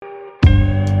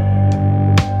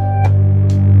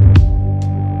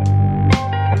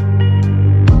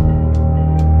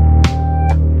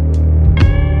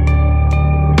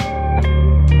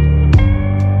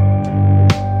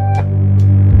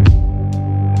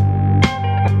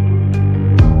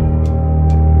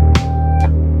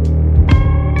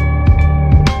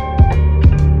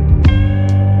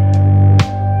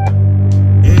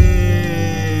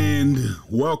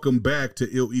Welcome back to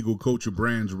Ill Eagle Culture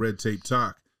Brands Red Tape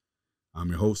Talk. I'm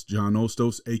your host, John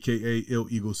Ostos, a.k.a. Ill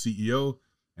Eagle CEO,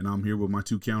 and I'm here with my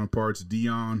two counterparts,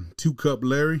 Dion, Two Cup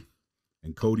Larry,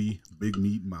 and Cody, Big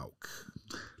Meat Mauk.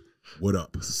 What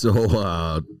up?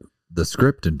 So, the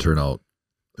script didn't turn out.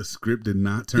 The script did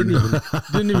not turn out.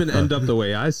 Didn't even end up the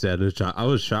way I said it. I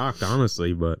was shocked,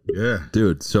 honestly, but Yeah.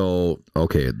 Dude, so,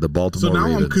 okay, the Baltimore So now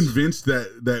Ravens. I'm convinced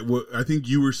that what I think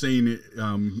you were saying it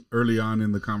early on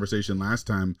in the conversation last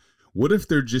time. What if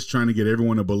they're just trying to get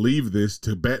everyone to believe this,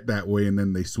 to bet that way, and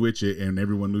then they switch it and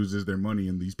everyone loses their money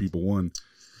and these people won?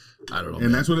 I don't know. And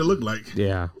man. that's what it looked like.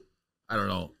 yeah. I don't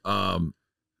know.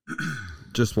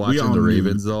 Just all watching the knew.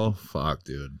 Ravens, though, fuck,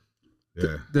 dude.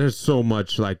 Yeah. There's so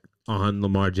much like on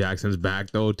Lamar Jackson's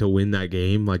back though to win that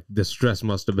game. Like the stress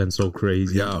must have been so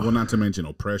crazy. Yeah. Well, not to mention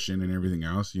oppression and everything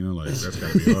else. You know, like that's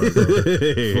gotta be hard. Bro.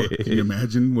 Fuck, can you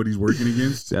imagine what he's working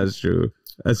against? That's true.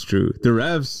 That's true. The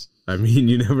refs. I mean,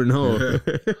 you never know.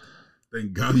 Yeah.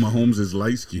 Thank God Mahomes is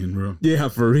light skinned, bro. Yeah,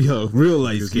 for real. Real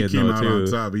light Because he skin came though out too.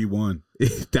 on top. He won.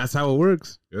 That's how it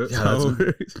works. Yep. That's how it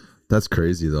works. That's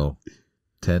crazy, though.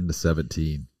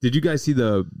 10-17. Did you guys see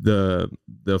the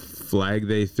flag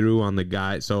they threw on the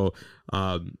guy? So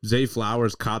Zay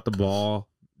Flowers caught the ball,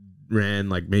 ran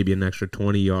like maybe an extra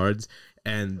 20 yards,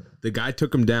 and the guy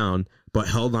took him down, but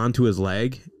held onto his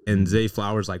leg, and Zay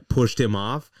Flowers like pushed him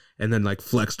off, and then like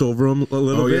flexed over him a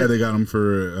little bit. Oh yeah, they got him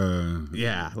for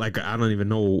Yeah, like I don't even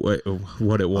know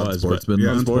what it was. Unsportsman. But, Yeah,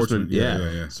 unsportsman. unsportsman.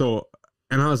 Yeah. So,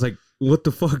 and I was like, what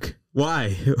the fuck?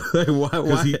 Why? Like,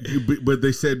 why? But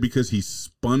they said because he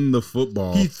spun the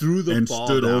football. He threw the and ball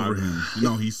stood down. over him.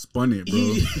 No, he spun it,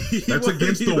 bro. That's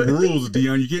against the rules,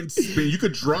 Dion. You can't spin. You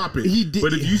could drop it, He did-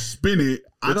 but if you spin it,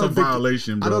 that's a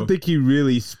violation, bro. I don't think he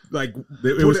really like.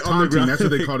 it was put on the taunting. ground. That's what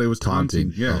they called it. It was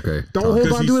taunting. Yeah. Okay. Don't hold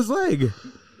Because on to he's- his leg.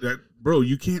 Bro,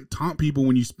 you can't taunt people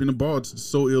when you spin a ball. It's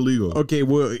so illegal. Okay,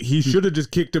 well, he should have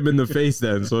just kicked him in the face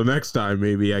then. So next time,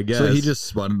 maybe, I guess. So he just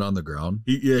spun it on the ground?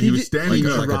 He was standing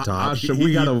like up. a top.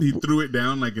 He threw it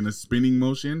down like in a spinning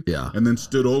motion. Yeah. And then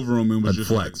stood over him and was And just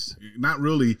flexed. like, not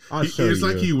really. I'll It's show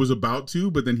like you. he was about to,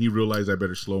 but then he realized I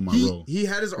better slow my roll. He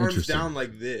had his arms Interesting. down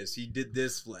like this. He did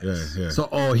this flex. Yeah.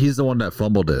 So, he's the one that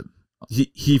fumbled it.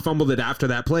 He fumbled it after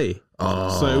that play.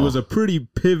 Oh. So it was a pretty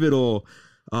pivotal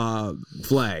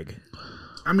flag.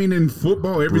 I mean, in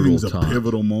football, everything's Brutal a taunt.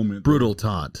 pivotal moment. Brutal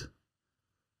taunt.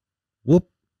 Whoop.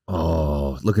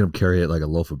 Oh, look at him carry it like a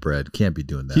loaf of bread. Can't be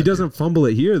doing that. He doesn't fumble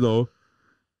it here though.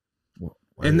 Why-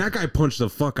 And that guy punched the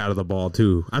fuck out of the ball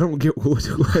too. I don't get what.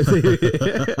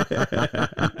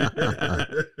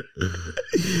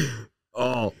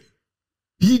 Oh,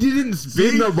 He didn't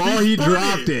spin See? the ball. He spun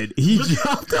dropped it. He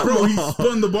dropped the Bro, he ball.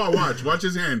 spun the ball. Watch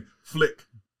his hand. Flick.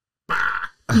 Bah.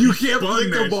 You can't Spun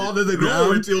flick the that ball shit. to the No,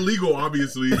 ground. it's illegal,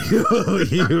 obviously.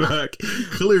 You look.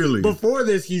 Clearly. Before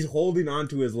this, he's holding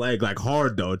onto his leg like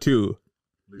hard though too.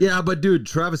 yeah, but dude,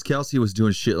 Travis Kelce was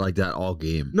doing shit like that all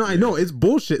game. No, I know it's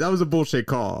bullshit. That was a bullshit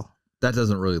call. That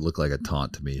doesn't really look like a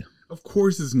taunt to me. Of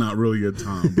course it's not really a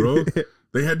taunt, bro.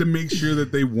 They had to make sure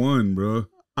that they won, bro.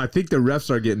 I think the refs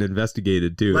are getting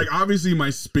investigated too. Like, obviously, my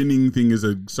spinning thing is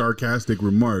a sarcastic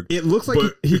remark. it looks like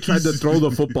but he tried to throw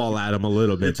the football at him a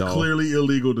little bit It's though. clearly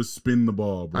illegal to spin the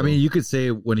ball, bro. I mean, you could say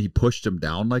when he pushed him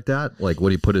down like that, like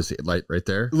when he put his light right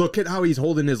there. Look at how he's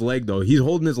holding his leg though. He's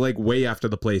holding his leg way after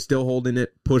the play, still holding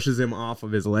it, pushes him off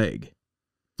of his leg.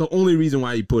 The only reason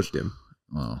why he pushed him.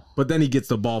 Oh, But then he gets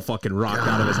the ball fucking rocked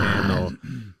out of his hand though.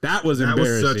 That was that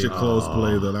embarrassing. was such a close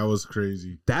play, though. That was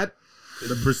crazy.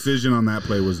 The precision on that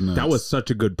play was nuts. That was such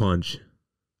a good punch.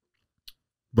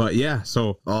 But yeah,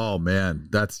 so oh man,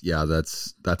 that's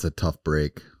a tough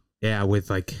break. yeah,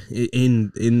 with like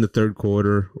in the third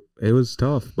quarter, it was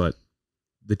tough, but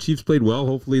the Chiefs played well.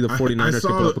 Hopefully the 49ers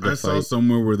can put up a good I saw fight.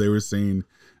 somewhere where they were saying,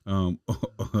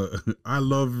 I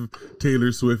love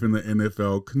Taylor Swift in the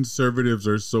NFL. Conservatives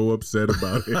are so upset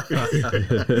about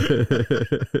it.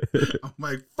 I'm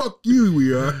like, fuck you,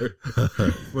 we are.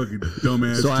 Fucking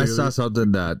dumbass. So I Taylor. saw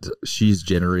something that she's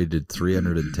generated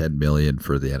 $310 million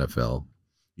for the NFL.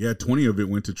 Yeah, 20 of it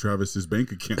went to Travis's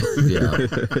bank account. Yeah,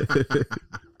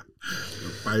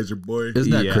 Pfizer boy.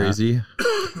 isn't that Yeah. crazy?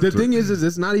 The thing is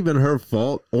it's not even her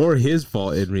fault or his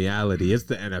fault in reality. It's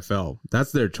the NFL.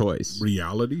 That's their choice.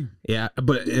 Reality? Yeah,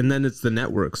 but and then it's the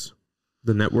networks.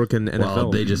 The network and NFL.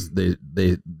 Well, they just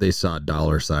they saw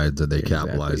dollar signs and they Exactly.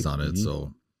 capitalized on it. Mhm.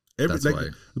 So that's why.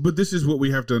 But this is what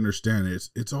we have to understand.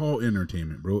 It's all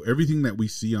entertainment, bro. Everything that we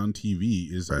see on TV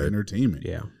is Right. entertainment.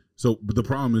 Yeah. So but the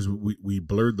problem is we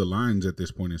blurred the lines at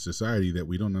this point in society that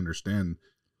we don't understand.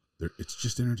 It's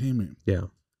just entertainment. Yeah.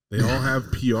 They all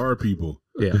have PR people.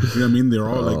 Yeah. You know what I mean? They're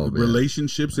all Oh, like man.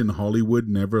 relationships in Hollywood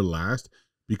never last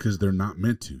because they're not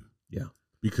meant to. Yeah.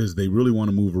 Because they really want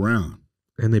to move around.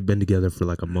 And they've been together for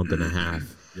like a month and a half.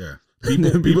 Yeah.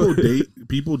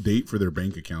 People date for their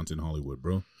bank accounts in Hollywood,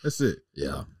 bro. That's it.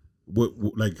 Yeah. What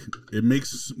like it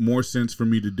makes more sense for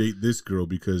me to date this girl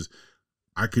because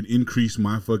I could increase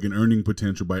my fucking earning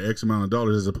potential by X amount of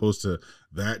dollars as opposed to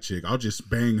that chick. I'll just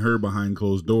bang her behind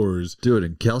closed doors. Dude,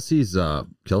 and Kelsey's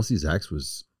ex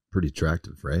was pretty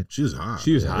attractive, right? She was hot.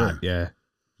 She was hot, yeah.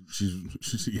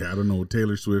 She's I don't know,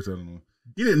 Taylor Swift, I don't know.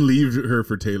 He didn't leave her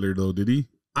for Taylor though, did he?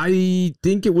 I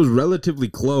think it was relatively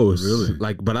close. Really?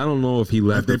 Like, but I don't know if he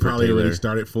left. They her for probably Taylor. already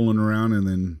started fooling around and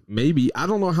then Maybe. I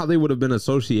don't know how they would have been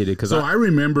associated. Cause so I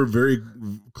remember very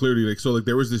clearly, like, so like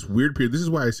there was this weird period. This is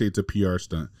why I say it's a PR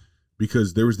stunt,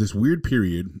 because there was this weird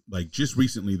period, like just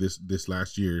recently this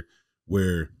last year,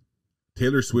 where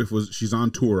Taylor Swift she's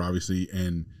on tour, obviously,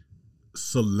 and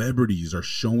celebrities are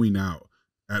showing out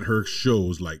at her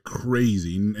shows like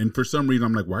crazy. And for some reason,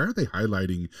 I'm like, why are they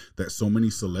highlighting that so many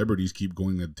celebrities keep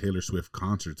going to Taylor Swift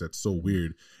concerts? That's so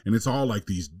weird. And it's all like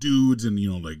these dudes and,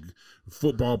 like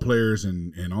football players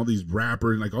and all these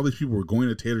rappers, like all these people were going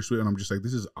to Taylor Swift. And I'm just like,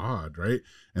 this is odd, right?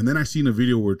 And then I seen a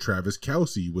video where Travis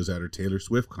Kelce was at her Taylor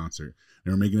Swift concert.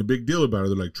 They were making a big deal about it.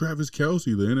 They're like, Travis Kelce,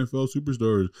 the NFL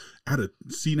superstar,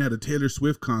 seen at a Taylor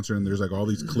Swift concert. And there's like all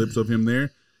these clips of him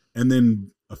there. And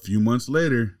then a few months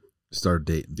later, started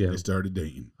dating. They started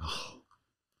dating.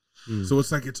 So it's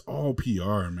like it's all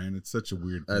PR, man. It's such a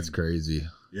weird thing. That's crazy.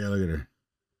 Yeah, look at her.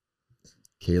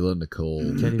 Kayla Nicole.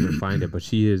 Can't even find it, but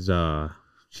she is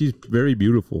she's very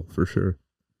beautiful for sure.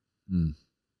 Mm.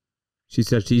 She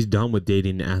said she's done with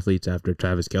dating athletes after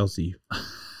Travis Kelce.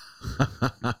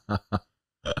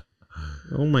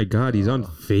 Oh my God, he's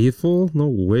unfaithful? No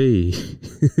way.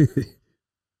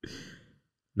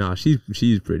 Nah, she's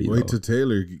pretty. Wait till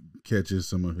Taylor catches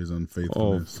some of his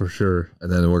unfaithfulness. Oh, for sure.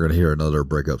 And then we're gonna hear another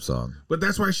breakup song. But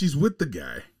that's why she's with the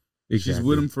guy. Exactly. She's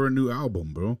with him for a new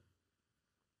album, bro.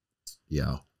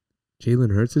 Yeah.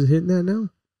 Jalen Hurts is hitting that now?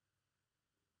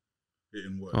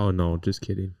 Hitting what? Oh no, just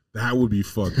kidding. That would be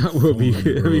fucking That would be, fun,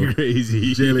 that'd bro. be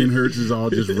crazy. Jalen Hurts is all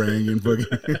just ranging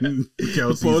fucking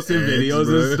Kelsey's posting eggs, videos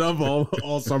bro. and stuff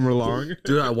all summer long.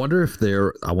 Dude, I wonder if they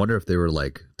were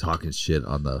like talking shit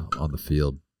on the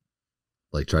field.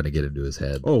 Like trying to get into his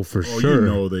head. Oh, for Oh, sure. you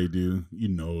know they do. You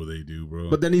know they do, bro.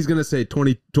 But then he's gonna say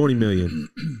 20 million.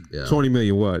 Yeah. 20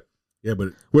 million what? yeah, but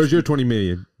Where's your 20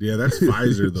 million? yeah, that's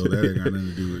Pfizer though. That ain't got nothing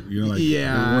to do with like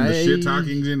Yeah, when the shit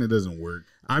talking's in, it doesn't work.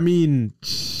 I mean,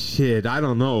 shit, I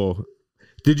don't know.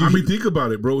 Did you? I mean, think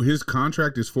about it, bro. His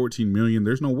contract is $14 million.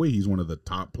 There's no way he's one of the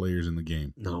top players in the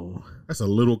game. no. That's a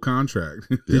little contract.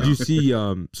 Did you see?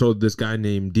 So this guy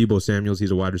named Deebo Samuels,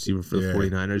 he's a wide receiver for the Yeah.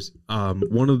 49ers.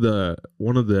 One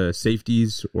of the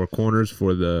safeties or corners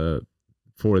for the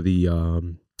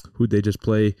who'd they just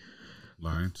play?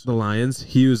 Lions. The Lions.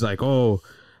 He was like, oh,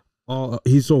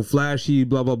 he's so flashy,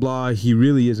 blah blah blah. He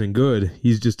really isn't good.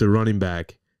 He's just a running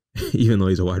back, even though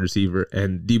he's a wide receiver.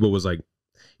 And Deebo was like,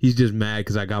 he's just mad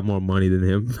because I got more money than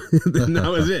him. And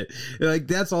that was it. Like,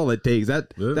 that's all it takes.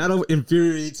 That'll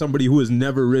infuriate somebody who was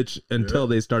never rich until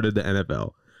they started the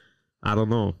NFL. I don't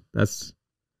know. That's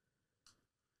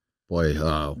Boy,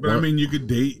 But I mean, you could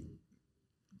date.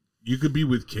 You could be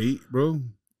with Kate, bro.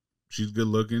 She's good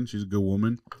looking. She's a good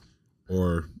woman.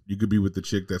 Or you could be with the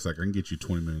chick that's like, I can get you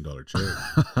 $20 million check.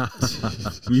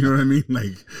 You know what I mean?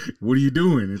 Like, what are you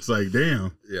doing? It's like,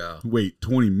 damn. yeah. Wait,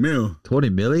 20 mil? 20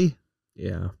 milli?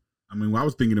 yeah. I mean, I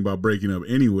was thinking about breaking up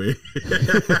anyway.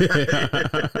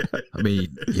 I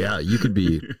mean, yeah, you could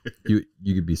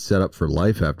be set up for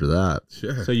life after that.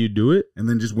 Yeah. So you do it? And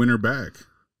then just win her back.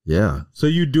 Yeah. So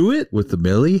you do it? With the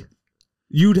milli,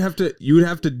 You'd have to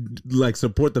like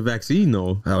support the vaccine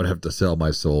though. I would have to sell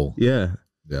my soul. Yeah.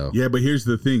 Yeah. Yeah, but here's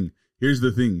the thing.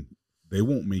 They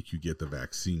won't make you get the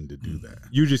vaccine to do that.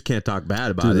 You just can't talk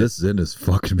bad about Dude, it. this Zen is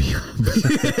fucking me up.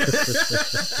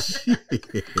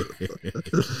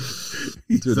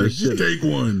 He's Dude, like, this just shit- take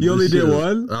one. You only This did shit-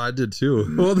 one? I did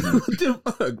too. Well, what the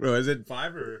fuck, bro? Is it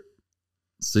 5 or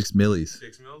 6 millis.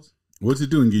 6 mils? What's it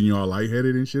doing? Getting you all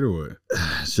lightheaded and shit or what?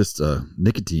 It's just a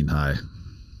nicotine high.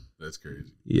 That's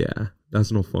crazy. Yeah,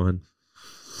 that's no fun.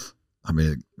 I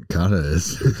mean, it kind of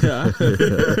is. Yeah.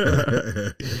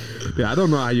 Yeah, I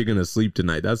don't know how you're gonna sleep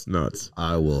tonight. That's nuts.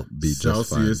 I will be just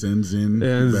Celsius fine. and Zen.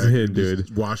 And back, Zen, just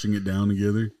dude. Washing it down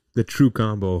together. The true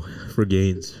combo for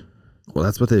gains. Well,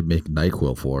 that's what they make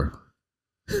NyQuil for.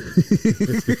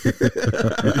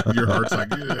 Your heart's like,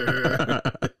 yeah.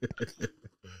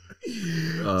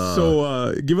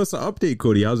 So give us an update,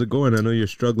 Cody. How's it going? I know you're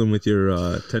struggling with your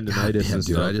tendonitis Damn, and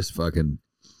dude, stuff. I just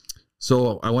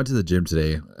So I went to the gym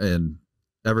today, and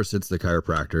ever since the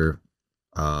chiropractor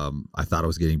I thought I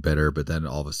was getting better, but then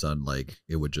all of a sudden, like,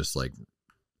 it would just like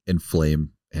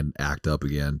inflame and act up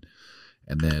again.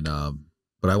 And then,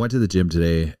 but I went to the gym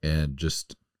today and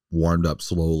just warmed up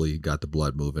slowly, got the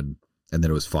blood moving, and then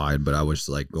it was fine. But I was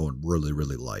like going really,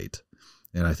 really light.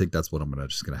 And I think that's what I'm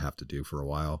just going to have to do for a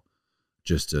while,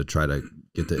 just to try to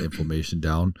get the inflammation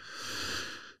down.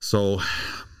 So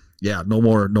yeah, no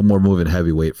more moving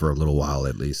heavyweight for a little while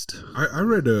at least. I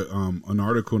read an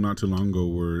article not too long ago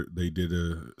where they did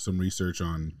some research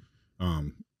on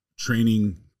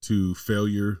training to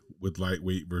failure with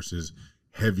lightweight versus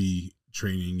heavy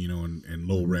training, and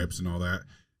low reps and all that.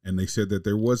 And they said that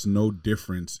there was no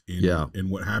difference in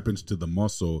what happens to the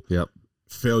muscle. Yep.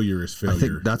 Failure is failure. I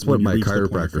think that's what my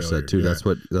chiropractor said too. Yeah. That's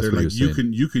what he was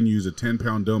saying. You can use a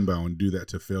 10-pound dumbbell and do that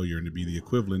to failure, and it'd be the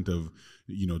equivalent of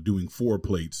doing 4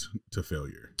 plates to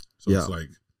failure. So it's like,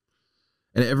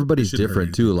 and everybody's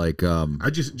different too. Like I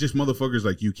just motherfuckers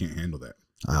like you can't handle that.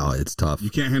 Oh, it's tough. You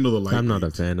can't handle the light. I'm not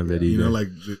a fan of it either. Like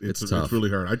it's really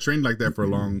hard. I trained like that for a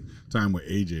long time with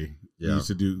AJ. Yeah. We used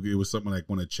to do, it was something like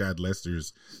one of Chad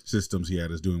Lester's systems he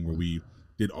had us doing where we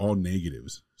did all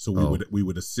negatives. So we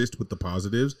would assist with the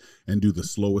positives and do the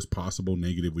slowest possible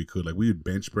negative we could. Like we would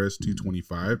bench press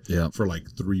 225 for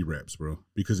like 3 reps, bro.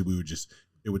 Because it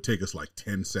would take us like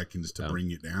 10 seconds to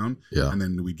bring it down. Yeah. And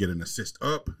then we'd get an assist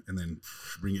up and then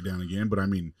bring it down again. But I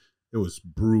mean, it was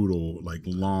brutal, like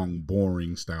long,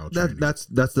 boring style training. That's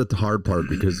the hard part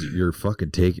because you're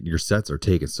fucking your sets are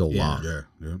taking so long.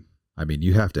 Yeah. I mean,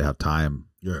 you have to have time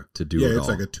to do it all. Yeah, it's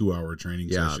like a 2-hour training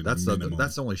session. That's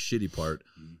the only shitty part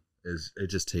is it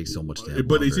just takes so much time.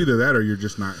 But it's either that or you're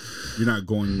not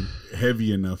going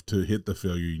heavy enough to hit the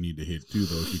failure you need to hit too,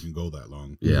 though, if you can go that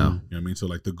long. Yeah. You know what I mean? So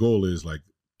like the goal is like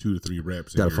 2 to 3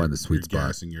 reps. Got to find the sweet spot.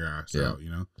 Gassing your ass out,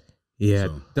 Yeah.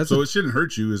 So it shouldn't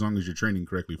hurt you as long as you're training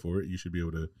correctly for it. You should be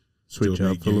able to switch still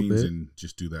up make a little gains bit and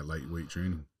just do that lightweight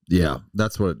training. Yeah,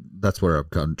 that's where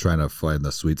I'm trying to find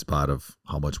the sweet spot of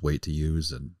how much weight to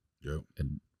use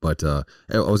but I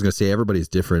was gonna say everybody's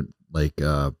different. Like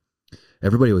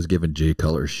everybody was giving Jay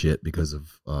Cutler shit because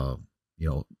of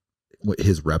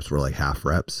his reps were like half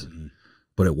reps,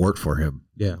 but it worked for him.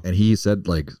 Yeah, and he said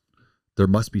like there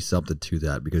must be something to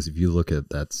that because if you look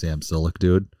at that Sam Sulek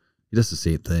dude, he does the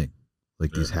same thing,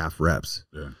 like these half reps.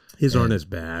 Yeah, his aren't as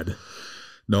bad.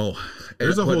 No,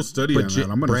 there's a whole study on that.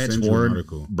 I'm going to send you an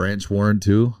article. Branch Warren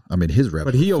too. I mean, his reps.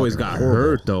 But he always got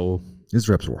hurt though. His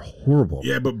reps were horrible.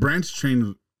 Yeah, but Branch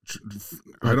trained.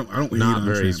 I don't. Not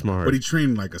very smart. But he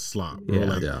trained like a slop,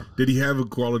 bro. Did he have a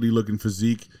quality looking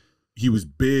physique? He was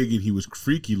big and he was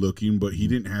freaky looking, but he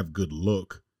didn't have good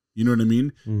look. You know what I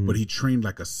mean? Mm. But he trained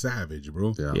like a savage,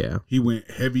 bro. Yeah. He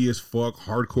went heavy as fuck,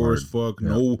 hardcore as fuck. Yeah.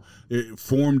 No,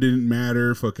 form didn't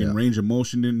matter. Fucking range of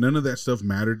motion didn't. None of that stuff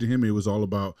mattered to him. It was all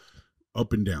about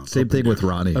up and down. Same thing with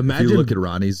Ronnie. If you look at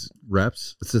Ronnie's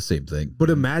reps, it's the same thing. But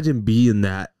imagine being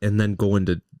that and then going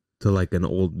to like an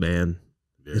old man.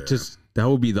 Yeah. It just that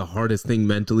would be the hardest thing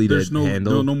mentally to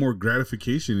handle. No more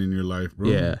gratification in your life, bro.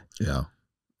 Yeah.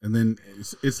 And then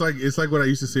it's like what I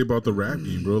used to say about the rap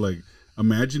game, bro. Like,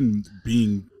 imagine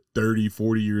being 30,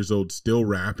 40 years old, still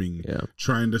rapping,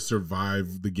 trying to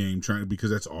survive the game, because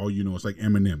that's all you know. It's like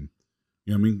Eminem.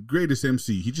 You know what I mean? Greatest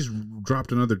MC. He just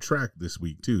dropped another track this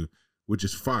week, too, which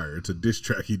is fire. It's a diss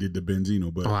track he did to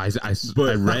Benzino. But I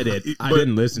read it. I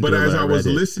didn't listen to it. But as I was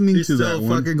listening to that one. He's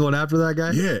still fucking going after that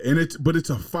guy? Yeah, and it's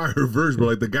a fire verse, bro.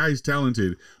 Like, the guy's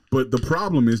talented. But the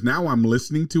problem is now I'm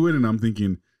listening to it and I'm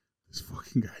thinking, this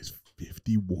fucking guy's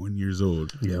 51 years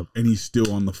old. Yep. And he's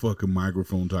still on the fucking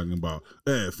microphone talking about,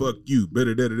 hey, fuck you,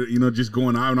 better, just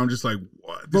going out. And I'm just like,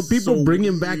 what? But people bring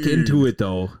him back into it,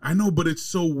 though. I know, but it's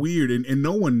so weird. And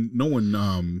no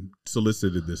one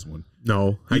solicited this one.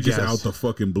 No, I just out the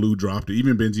fucking blue dropped it.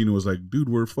 Even Benzino was like, dude,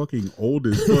 we're fucking old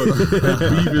as fuck.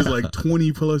 That beef is like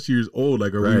 20 plus years old.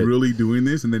 Like, are we really doing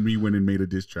this? And then we went and made a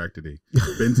diss track today.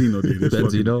 Benzino did.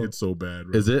 It's so bad,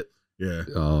 bro. Is it? Yeah.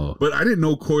 Oh. But I didn't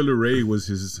know Coyle Ray was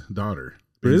his daughter.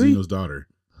 Really? Benzino's daughter.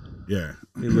 Yeah.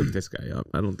 Hey, look this guy up.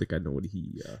 I don't think I know what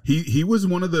he was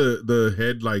one of the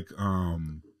head like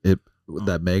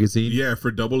that magazine. Yeah,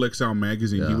 for Double XL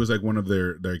magazine. Yeah. He was like one of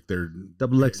their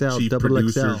Double XL chief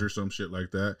producers or some shit like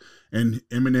that. And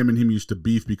Eminem and him used to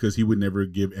beef because he would never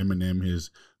give Eminem his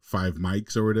 5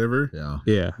 mics or whatever.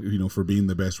 Yeah. For being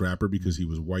the best rapper because he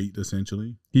was white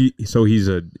essentially. He's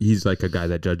like a guy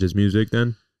that judges music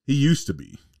then? He used to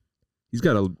be. He's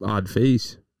got an odd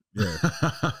face. Yeah.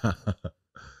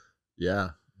 Yeah.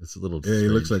 It's a little he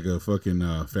looks like a fucking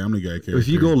Family Guy character. If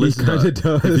you go listen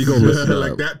to if you go listen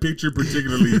like that picture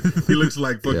particularly, he looks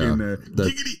like fucking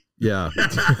giggity. Yeah.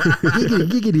 Giggity,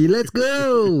 giggity, let's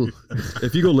go.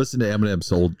 If you go listen to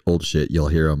Eminem's old shit, you'll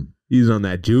hear him. He's on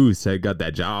that juice. I got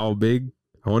that jaw all big.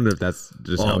 I wonder if that's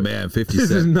just. Oh man, 50 This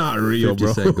Cent. is not real, 50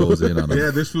 bro. Cent goes in on him.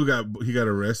 Yeah, this fool got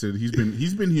arrested. He's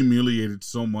been humiliated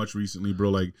so much recently, bro.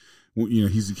 Like, you know,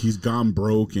 he's gone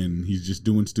broke and he's just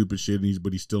doing stupid shit. And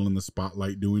but he's still in the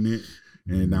spotlight doing it.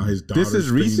 And now his daughter's This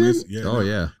is recent? famous. Yeah, Oh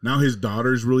yeah. Now his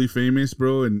daughter's really famous,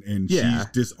 bro, and Yeah. she's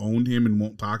disowned him and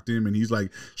won't talk to him. And he's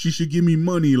like, she should give me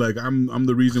money. Like I'm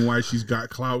the reason why she's got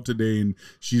clout today. And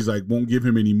she's like, won't give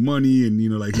him any money. And you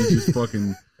know, like he's just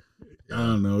fucking. I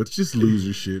don't know. It's just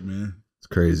loser shit, man. It's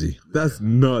crazy. That's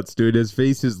nuts, dude. His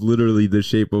face is literally the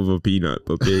shape of a peanut,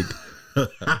 but big.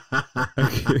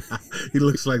 He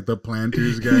looks like the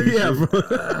Planters guy. Yeah, bro.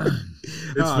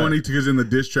 It's funny because in the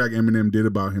diss track Eminem did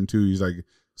about him too, he's like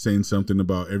saying something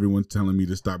about everyone's telling me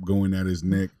to stop going at his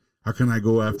neck. How can I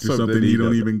go after something he don't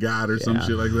doesn't- even got or some Yeah.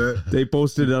 shit like that? They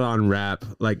posted it on Rap,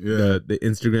 like Yeah. the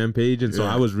Instagram page, and so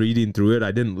Yeah. I was reading through it.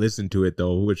 I didn't listen to it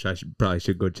though, which I probably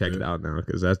should go check it out now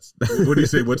because that's. What do you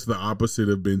say? What's the opposite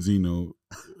of Benzino?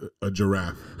 A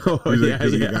giraffe. Oh, He's like, yeah,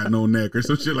 'cause he yeah. got no neck or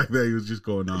some shit like that. He was just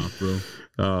going off, bro.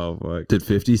 Oh fuck. Did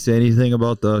 50 say anything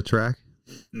about the track?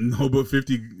 No, but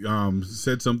 50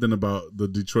 said something about the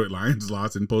Detroit Lions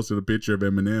loss and posted a picture of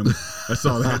Eminem. I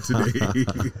saw that today.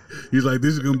 He's like,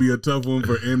 this is going to be a tough one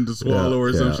for M to swallow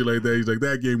or some yeah. shit like that. He's like,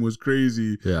 that game was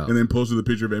crazy. Yeah. And then posted a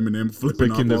picture of Eminem flipping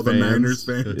Freaking off all the fans. Niners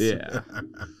fans. Yeah.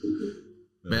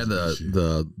 Man,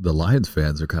 the Lions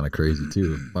fans are kind of crazy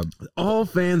too. All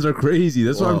fans are crazy.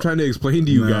 That's what I'm Well, trying to explain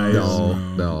to you guys.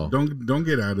 No. Don't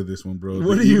get out of this one, bro.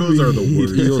 What the do you Eagles are the mean?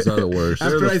 worst. Eagles are the worst. They're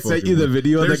After the I sent fucking you the worst.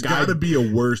 video, There's the guy. got to be a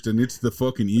worst, and it's the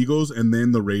fucking Eagles and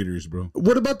then the Raiders, bro.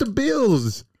 What about the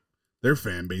Bills? Their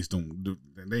fan base they ain't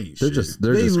They're shit. just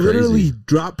They just literally crazy.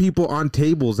 drop people on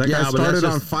tables. That Yeah, guy but that's started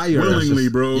on just fire. willingly,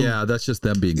 bro. Yeah, that's just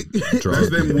them being That's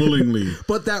drunk. them willingly.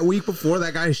 But that week before,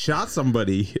 that guy shot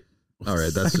somebody. All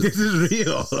right, that's This is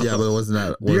real. yeah, but it wasn't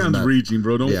that. Dion's that reaching,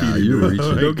 bro. Don't Yeah, feed him. you're Dude.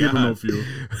 reaching. Don't give him God. no fuel.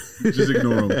 Just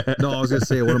ignore him. No, I was gonna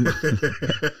say one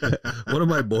of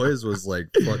my boys was like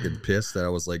fucking pissed that I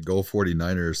was like, go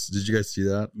 49ers. Did you guys see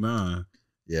that? Nah.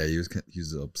 Yeah, he was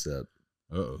upset.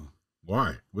 Uh-oh.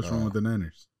 Why? What's wrong with the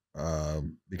Niners?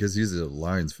 Because he's a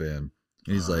Lions fan.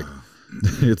 And he's like,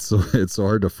 it's so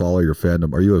hard to follow your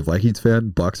fandom. Are you a Vikings fan,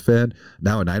 Bucks fan,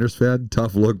 now a Niners fan?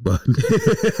 Tough look, bud.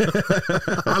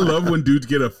 I love when dudes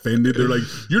get offended. They're like,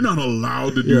 "You're not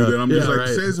allowed to do Yeah, that." I'm just yeah, like,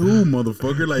 right. "Says who,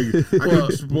 motherfucker?" Like, I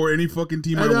can support any fucking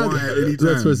team I want at any time.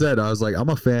 That's what I said. I was like, I'm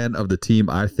a fan of the team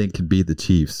I think can beat the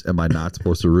Chiefs. Am I not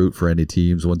supposed to root for any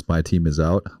teams once my team is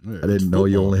out? Yeah, I didn't it's know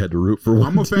you football. only had to root for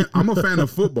one. I'm a fan of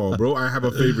football, bro. I have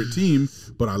a favorite team,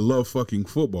 but I love fucking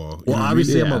football. You Well, know what I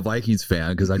obviously, mean? I'm Yeah. a Vikings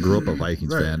fan because I grew up a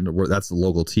Vikings Right. fan. That's the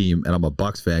local team, and I'm a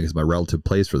Bucks fan because my relative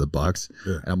plays for the Bucks.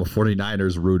 Yeah. And I'm a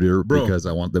 49ers rooter Bro. because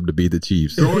I want them to beat the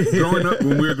Chiefs. growing up,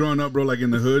 when we were growing up, bro, like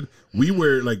in the hood, we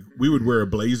would wear a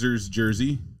Blazers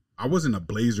jersey. I wasn't a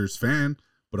Blazers fan,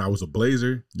 but I was a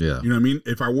Blazer. Yeah. You know what I mean?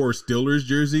 If I wore a Steelers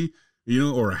jersey, you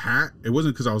know, or a hat, it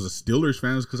wasn't because I was a Steelers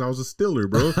fan. It was because I was a Steeler,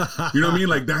 bro. You know what I mean?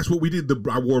 Like, that's what we did.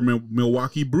 I wore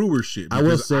Milwaukee Brewers shit. I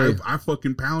will because say- I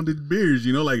fucking pounded beers,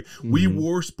 you know? Like, we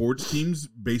wore sports teams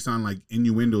based on, like,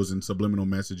 innuendos and subliminal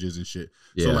messages and shit.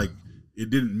 So, Yeah. like, it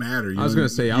didn't matter. You I was know? gonna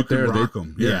say You out could there, rock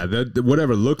 'em. yeah,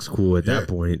 whatever looks cool at Yeah. that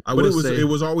point. I But will it say,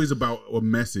 was always about a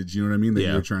message, you know what I mean? That Yeah.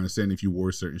 you were trying to send if you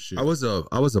wore certain shit. I was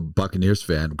a Buccaneers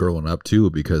fan growing up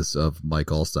too because of Mike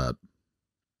Allstott.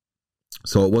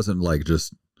 So it wasn't like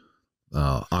just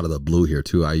out of the blue here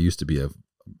too. I used to be a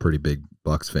pretty big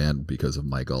Bucks fan because of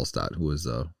Mike Allstott, who was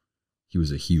he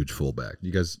was a huge fullback.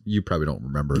 You probably don't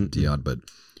remember him, Dion, but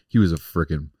he was a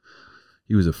fucking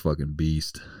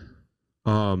beast.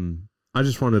 I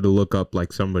just wanted to look up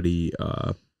like somebody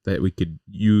that we could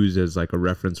use as like a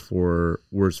reference for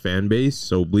worst fan base.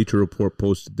 So Bleacher Report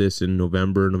posted this in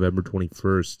November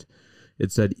 21st.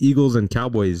 It said Eagles and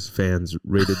Cowboys fans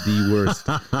rated the worst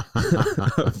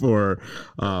for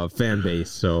fan base.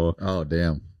 So Oh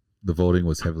damn, the voting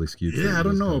was heavily skewed. for yeah, I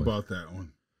don't Eagles know Cowboys. about that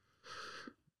one.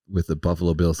 With the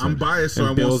Buffalo Bills. I'm biased, so And I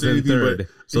won't Bills say in anything. third. But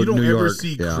So you don't New ever York,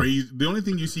 see yeah. crazy. The only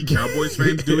thing you see Cowboys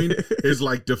fans doing is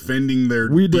like defending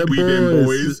their We them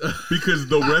boys boys. because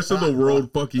the rest of the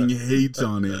world fucking hates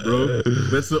on it, bro.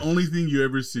 That's the only thing you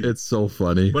ever see. It's so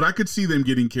funny. But I could see them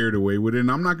getting carried away with it, and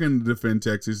I'm not going to defend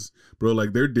Texas, bro.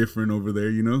 Like, they're different over there,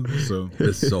 you know? So,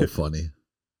 It's so funny.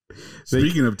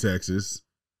 speaking of Texas,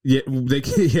 yeah, well,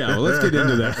 let's get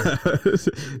into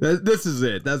that. This is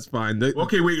it. That's fine.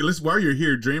 okay, wait, while you're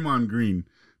here, Draymond Green,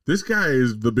 this guy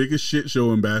is the biggest shit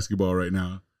show in basketball right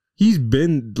now. He's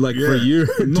been like for a year.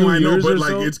 No, I know, but like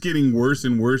so? it's getting worse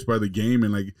and worse by the game,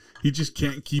 and like he just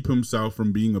can't keep himself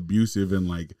from being abusive and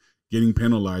like getting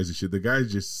penalized and shit. The guy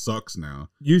just sucks now.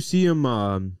 You see him.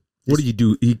 What did he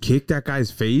do? He kicked that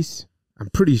guy's face. I'm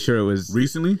pretty sure it was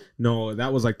Recently. No,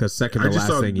 that was like the second to I just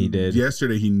last saw thing he did.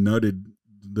 Yesterday. He nutted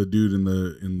the dude in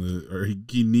the or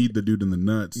he kneed the dude in the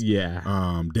nuts.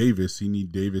 Yeah. Davis. He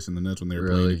kneed Davis in the nuts when they were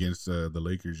playing against the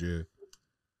Lakers. Yeah.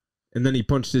 And then he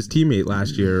punched his teammate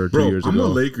last year or 2 years ago. I'm a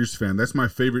Lakers fan. That's my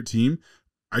favorite team.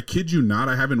 I kid you not.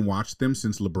 I haven't watched them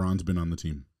since LeBron's been on the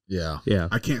team. Yeah.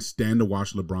 I can't stand to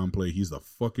watch LeBron play. He's the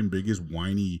fucking biggest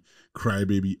whiny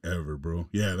crybaby ever, bro.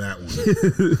 Yeah, that one.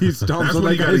 That's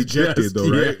when he got ejected, though,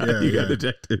 right? Yeah, he got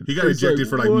ejected. He got ejected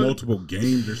for like multiple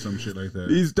games or some shit like that.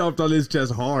 He stomped on his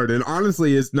chest hard, and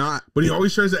honestly, it's not. But he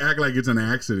always tries to act like it's an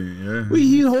accident. Yeah, well,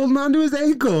 he's holding on to his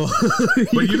ankle.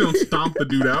 But you don't stomp the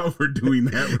dude out for doing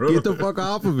that, bro. Get the fuck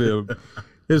off of him.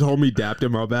 His homie dapped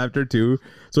him up after too.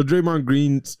 So Draymond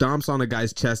Green stomps on a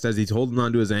guy's chest as he's holding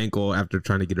onto his ankle after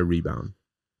trying to get a rebound.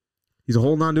 He's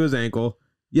holding onto his ankle.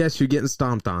 Yes, you're getting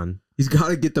stomped on. He's got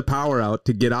to get the power out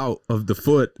to get out of the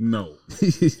foot. No.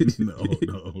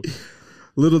 No.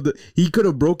 He could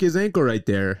have broke his ankle right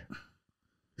there.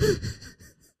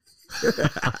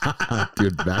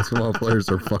 Dude, basketball players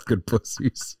are fucking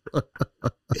pussies.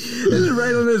 It's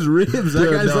right on his ribs.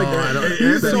 That guy's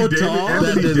he's so tall.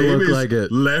 That didn't Davis look like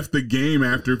it. Left the game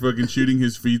after fucking shooting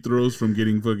his free throws from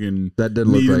getting fucking that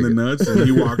didn't look kneed like in the it. nuts, and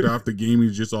he walked off the game.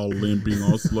 He's just all limping,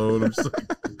 all slow, and I'm just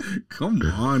like, come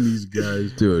on, these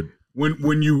guys, dude.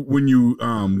 When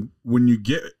you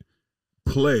get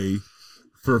play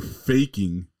for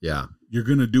faking, you're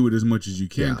gonna do it as much as you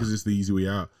can because it's the easy way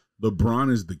out.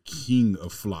 LeBron is the king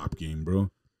of flop game, bro.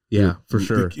 Yeah, for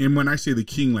sure. And when I say the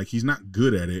king, like he's not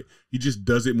good at it. He just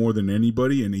does it more than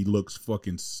anybody, and he looks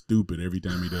fucking stupid every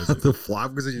time he does it. The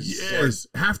flop because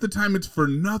half the time it's for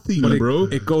nothing, bro.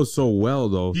 It goes so well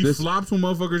though. He flops when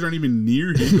motherfuckers aren't even near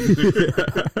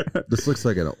him. This looks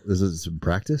like is it some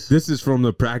practice? This is from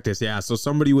the practice, yeah. So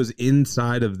somebody was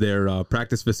inside of their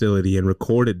practice facility and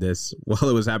recorded this while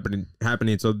it was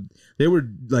happening. So they were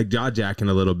like jaw-jacking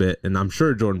a little bit, and I'm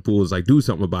sure Jordan Poole was like, "Do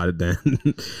something about it, then."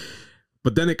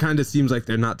 But then it kind of seems like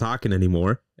they're not talking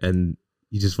anymore, and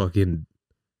he just fucking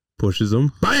pushes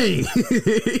him. Bang!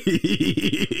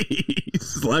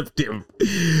 Slept him.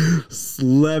 It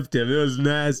was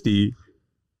nasty.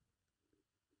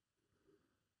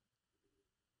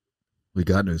 We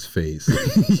got in his face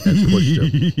and pushed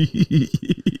him.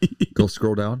 Go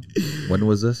scroll down. When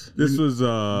was this? This was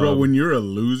bro. When you're a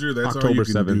loser, that's October all you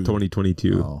can 7th,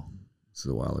 2022. Oh, this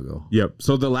is a while ago. Yep.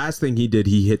 So the last thing he did,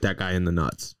 he hit that guy in the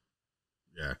nuts.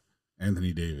 Yeah,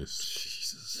 Anthony Davis.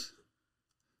 Jesus,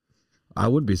 I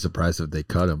wouldn't be surprised if they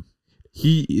cut him.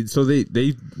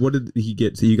 They what did he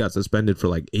get? So he got suspended for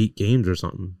like 8 games or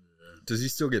something. Does he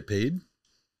still get paid?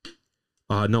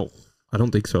 No, I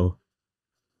don't think so.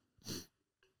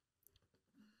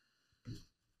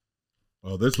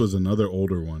 Oh, this was another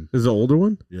older one. This is an older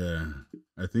one? Yeah,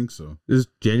 I think so. This is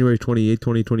January 28,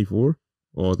 2024.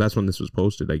 Oh, that's when this was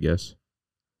posted, I guess.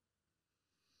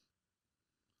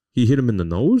 He hit him in the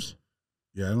nose?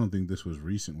 Yeah, I don't think this was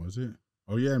recent, was it?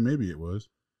 Oh, yeah, maybe it was.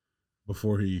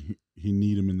 Before he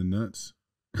kneed him in the nuts.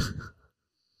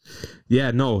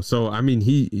 Yeah, no. So, I mean,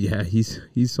 he's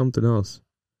something else.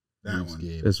 That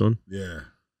one. This one? Yeah.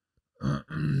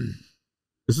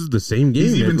 This is the same game.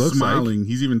 He's even smiling. Like.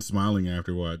 He's even smiling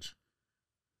after watch.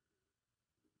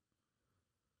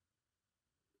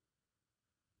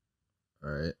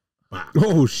 All right. Wow.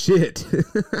 Oh, shit.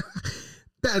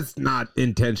 That's not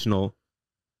intentional.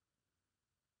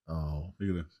 Oh. Look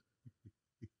at this.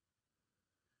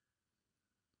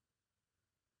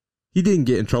 He didn't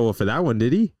get in trouble for that one,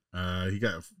 did he? He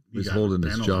got holding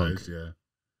his junk. Yeah.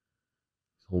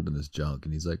 He's holding his junk,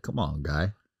 and he's like, come on,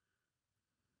 guy.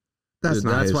 That's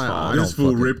not his fault. This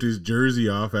fool ripped his jersey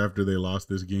off after they lost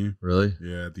this game. Really?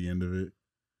 Yeah, at the end of it.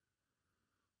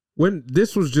 When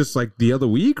this was just like the other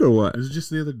week or what? It was just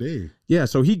the other day. Yeah,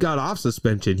 so he got off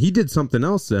suspension. He did something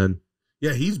else then.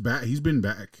 Yeah, he's back. He's been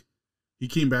back. He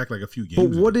came back like a few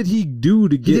games But what did he do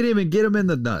to get... He didn't even get him in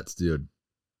the nuts, dude.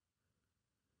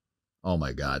 Oh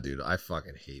my God, dude. I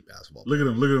fucking hate basketball. Look at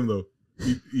him though.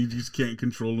 He just can't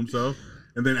control himself.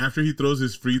 And then after he throws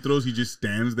his free throws, he just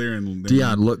stands there and...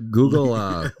 Dion, look, Google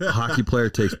hockey player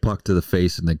takes puck to the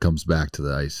face and then comes back to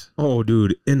the ice. Oh,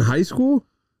 dude. In high school,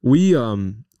 we had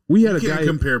a guy... You can't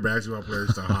compare basketball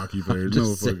players to hockey players.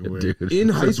 No fucking way. Dude. In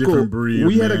high school,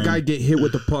 we had a guy get hit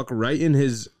with the puck right in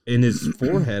his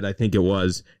forehead, I think it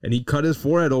was. And he cut his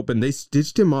forehead open. They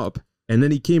stitched him up. And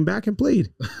then he came back and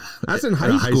played. That's in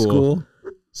high school.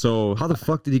 So How the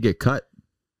fuck did he get cut?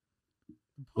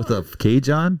 With a cage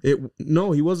on?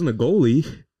 No, he wasn't a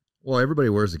goalie. Well, everybody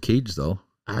wears a cage though.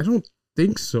 I don't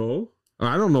think so.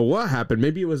 I don't know what happened.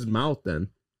 Maybe it was his mouth then.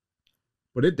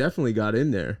 But it definitely got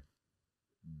in there.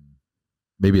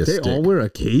 Maybe a They stick. all wear a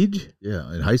cage?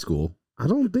 Yeah, in high school. I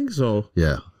don't think so.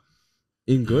 Yeah.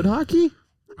 In good hockey?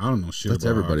 I don't know shit. That's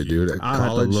about everybody, hockey. dude. At I'll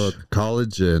have to look.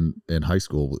 College and high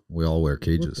school, we all wear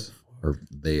cages. Or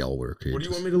they all wear cages. What do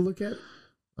you want me to look at?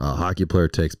 A hockey player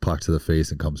takes puck to the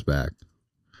face and comes back.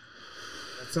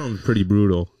 That sounds pretty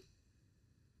brutal.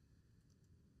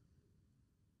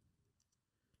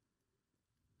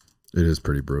 It is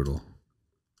pretty brutal.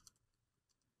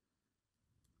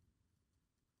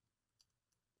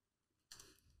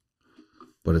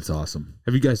 But it's awesome.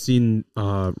 Have you guys seen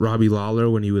Robbie Lawler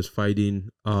when he was fighting?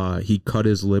 He cut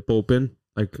his lip open,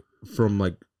 like from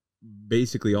like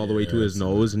basically all the way to his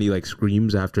nose, and he like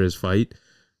screams after his fight.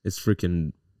 It's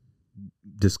freaking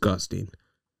disgusting.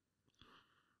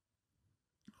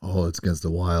 Oh, it's against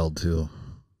the Wild too.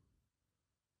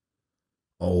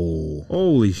 Oh,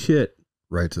 Holy shit.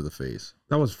 right to the face.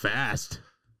 That was fast.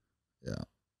 Yeah.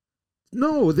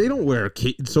 No, they don't wear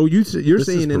cage. So you're This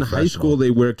saying is in high professional. school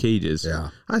they wear cages? Yeah.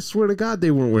 I swear to God,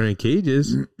 they weren't wearing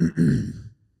cages.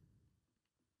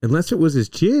 Unless it was his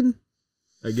chin.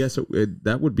 I guess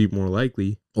that would be more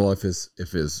likely. Well, if his He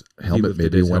helmet lifted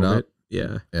maybe his went helmet. up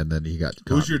Yeah. and then he got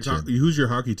caught Who's your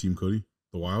hockey team, Cody?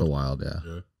 The Wild. the Wild, yeah.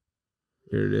 Yeah.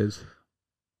 Here it is.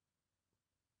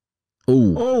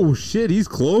 Oh, Oh shit, he's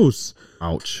close.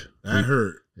 ouch. That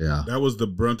hurt. Yeah. That was the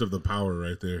brunt of the power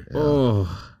right there. Yeah.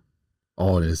 Oh,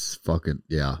 Oh, it is fucking,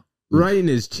 yeah. right in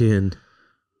his chin.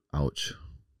 Ouch.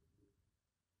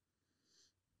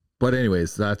 But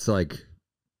anyways, that's like,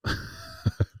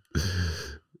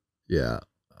 yeah.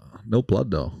 No blood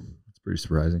though. It's pretty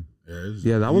surprising.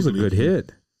 Yeah, that was a he's good leaking.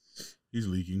 hit. He's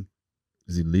leaking.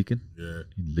 Is he leaking? Yeah,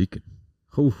 He's leaking.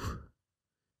 Oof.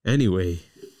 Anyway,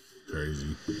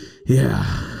 crazy. yeah.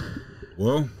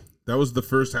 Well, that was the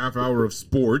first half hour of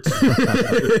sports.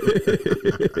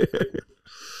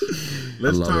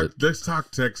 Let's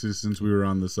talk Texas since we were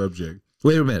on the subject.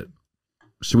 Wait a minute.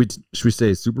 Should we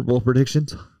say Super Bowl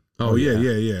predictions? Oh yeah.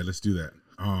 Let's do that.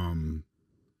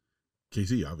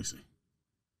 KC, obviously.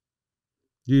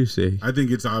 You see. I think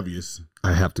it's obvious.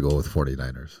 I have to go with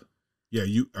 49ers. Yeah,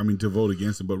 to vote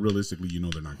against them, but realistically, they're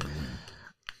not going to win.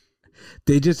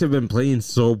 They just have been playing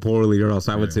so poorly, or else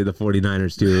I would say the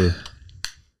 49ers too.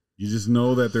 You just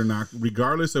know that they're not,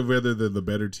 regardless of whether they're the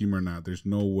better team or not, there's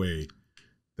no way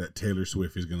that Taylor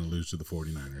Swift is going to lose to the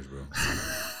 49ers, bro.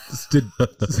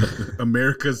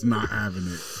 America's not having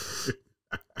it.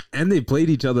 And they played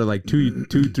each other like 3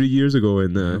 years ago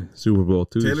in the Super Bowl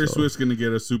too. Taylor Swift's going to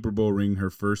get a Super Bowl ring her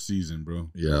first season, bro.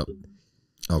 Yep.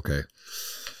 Okay.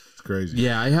 It's crazy.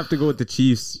 Yeah, I have to go with the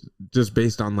Chiefs just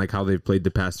based on like how they've played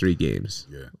the past 3 games.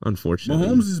 Yeah. Unfortunately.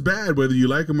 Mahomes is bad, whether you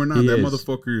like him or not. He That is.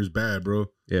 motherfucker is bad, bro.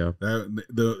 Yeah.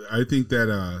 I think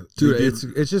that Dude,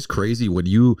 it's just crazy when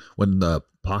the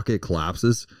pocket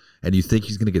collapses and you think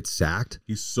he's gonna get sacked.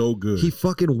 he's so good. He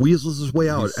fucking weasels his way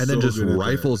out He's and then so just good at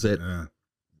rifles that. it. Yeah.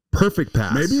 Perfect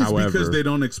pass. Maybe it's However- because they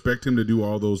don't expect him to do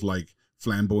all those like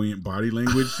flamboyant body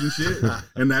language and shit,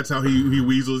 and that's how he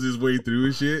weasels his way through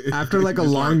and shit. After like a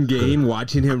Just long gain,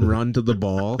 watching him run to the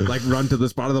ball, like run to the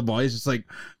spot of the ball, he's just like,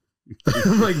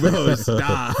 I'm like, bro,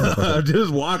 stop.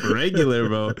 Just walk regular,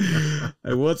 bro.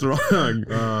 Like, what's wrong?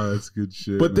 Oh, that's good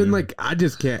shit. But then, man. like, I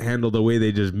just can't handle the way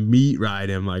they just meat ride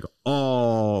him, like,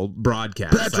 all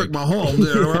broadcast. Patrick like,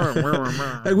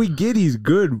 Mahomes. like, we get he's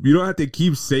good. You don't have to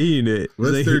keep saying it.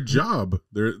 Well, that's Like, their job.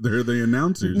 They're the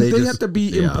announcers. they just- have to be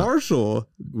yeah. impartial.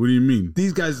 What do you mean?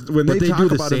 These guys, when But they talk do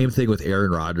the about same him, thing with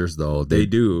Aaron Rodgers, though. they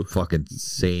do. Fucking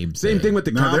same Same thing with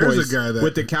the Now, there's Cowboys. a guy that-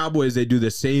 with the Cowboys, they do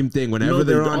the same thing whenever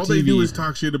They- they're on all TV. they do is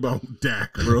talk shit about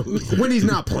Dak, bro. When he's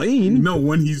not playing. No,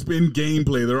 when he's been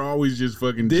gameplay, they're always just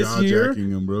fucking jaw-jacking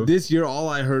him, bro. This year, all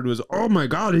I heard was, "Oh my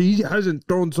god, he hasn't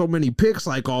thrown so many picks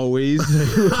like always."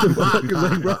 What the fuck is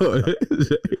like, bro?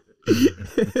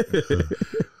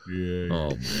 Yeah. Oh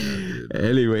man, dude.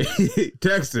 Anyway,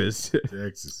 Texas.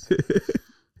 Texas.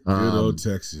 Good old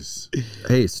Texas.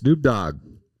 Hey, Snoop Dogg.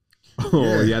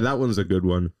 Oh yeah, that one's a good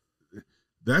one.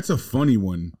 That's a funny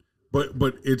one. But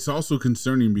it's also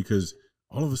concerning because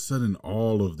all of a sudden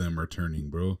all of them are turning,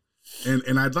 bro.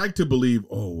 And I'd like to believe,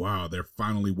 oh wow, they're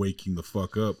finally waking the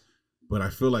fuck up. But I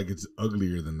feel like it's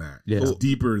uglier than that. Yeah. It's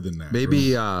deeper than that.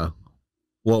 Maybe. bro.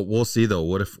 Well, we'll see though.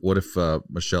 What if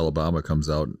Michelle Obama comes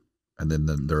out and then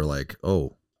they're like,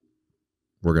 oh,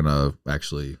 we're gonna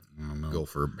actually I don't know. go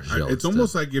for Michelle. It's instead.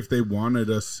 almost like if they wanted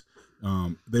us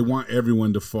they want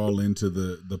everyone to fall into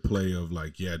the play of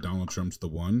like, yeah, Donald Trump's the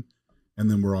one. And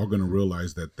then we're all going to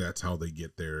realize that that's how they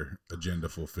get their agenda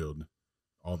fulfilled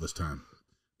all this time.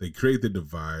 They create the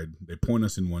divide. They point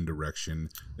us in one direction.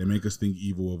 They make us think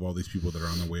evil of all these people that are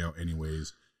on their way out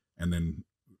anyways. And then,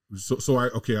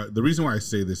 the reason why I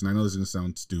say this, and I know this is going to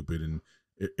sound stupid, and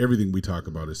everything we talk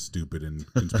about is stupid and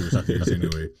conspiracy theories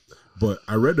anyway, but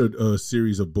I read a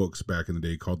series of books back in the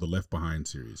day called the Left Behind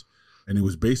series. And it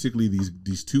was basically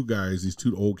these two guys, these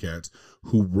two old cats,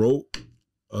 who wrote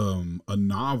a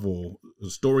novel, a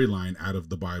storyline out of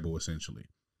the Bible, essentially.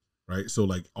 Right? So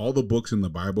like all the books in the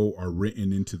Bible are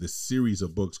written into this series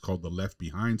of books called the Left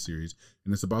Behind series.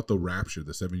 And it's about the rapture,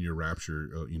 the 7-year rapture,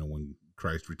 when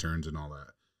Christ returns and all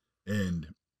that. And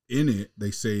in it,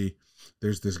 they say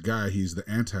there's this guy, he's the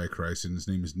Antichrist, and his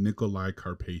name is Nicolae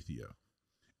Carpathia.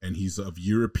 And he's of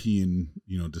European,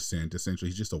 descent. Essentially,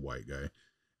 he's just a white guy.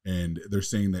 And they're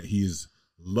saying that he is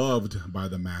loved by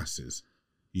the masses.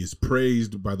 He is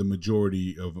praised by the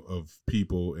majority of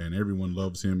people, and everyone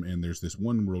loves him. And there's this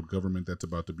one world government that's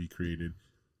about to be created.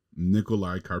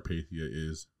 Nicolae Carpathia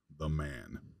is the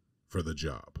man for the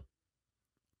job.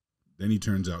 Then he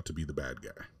turns out to be the bad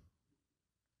guy.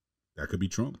 That could be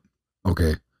Trump.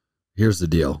 Okay, here's the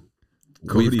deal.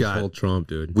 We've got Trump,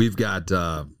 dude. We've got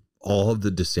all of the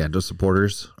DeSantis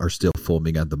supporters are still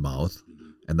foaming at the mouth.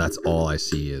 And that's all I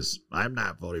see is, I'm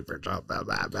not voting for Trump. Blah,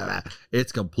 blah, blah, blah.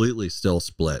 It's completely still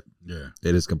split. Yeah.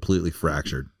 It is completely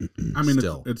fractured. I mean,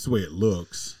 it's the way it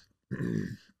looks.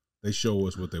 They show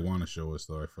us what they want to show us,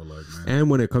 though, I feel like, man. And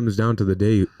when it comes down to the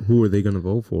day, who are they going to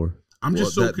vote for? I'm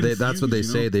just so confused. That's what they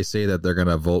say. They say that they're going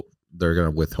to vote. They're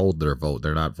going to withhold their vote.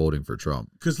 They're not voting for Trump.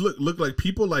 Because look, like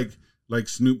people like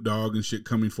Snoop Dogg and shit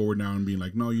coming forward now and being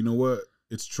like, no, you know what?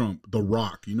 It's Trump. The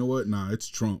Rock. You know what? Nah, it's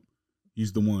Trump.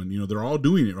 He's the one. They're all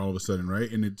doing it all of a sudden, right?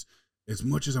 And it's, as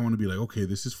much as I want to be like, okay,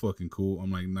 this is fucking cool,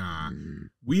 I'm like, nah.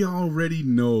 We already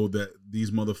know that these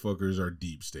motherfuckers are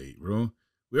deep state, bro.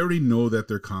 We already know that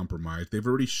they're compromised. They've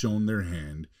already shown their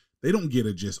hand. They don't get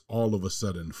to just all of a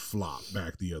sudden flop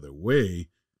back the other way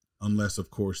unless, of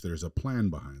course, there's a plan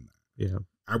behind that. Yeah.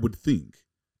 I would think.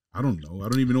 I don't know. I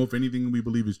don't even know if anything we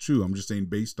believe is true. I'm just saying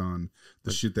based on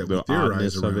the shit that we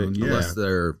theorize around. Yeah. Unless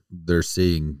they're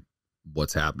seeing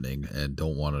what's happening and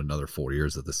don't want another 4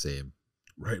 years of the same,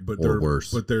 right? But they're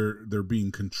worse. But they're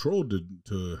being controlled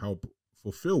to help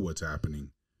fulfill what's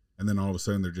happening, and then all of a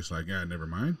sudden they're just like, yeah, never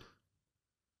mind.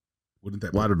 Wouldn't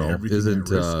that? Well, I don't know.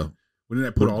 Wouldn't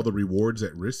that put all the rewards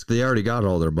at risk? They already got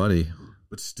all their money,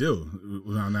 but still,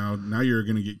 now you're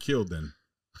gonna get killed. Then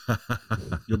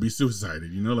you'll be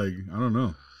suicided. Like I don't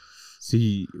know.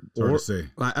 See, it's hard to say.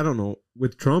 I don't know.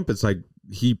 With Trump, it's like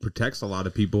he protects a lot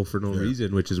lot for no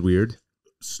reason, which is weird.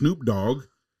 Snoop Dogg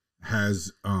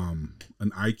has an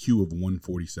IQ of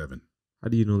 147. How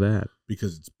do you know that?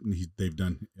 Because they've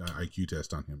done an IQ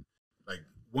test on him. Like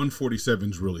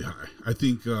 147 is really high. I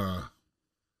think who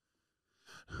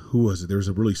was it? There was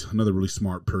another really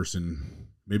smart person.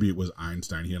 Maybe it was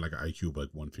Einstein. He had like an IQ of like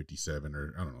 157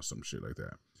 or I don't know, some shit like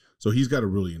that. So he's got a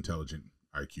really intelligent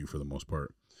IQ for the most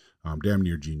part. Damn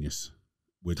near genius.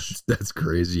 Which that's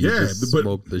crazy. Yeah, just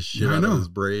smoke the shit out of his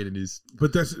brain, and he's.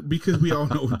 But that's because we all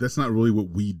know that's not really what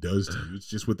weed does to you. It's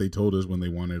just what they told us when they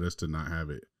wanted us to not have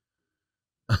it.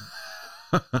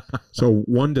 So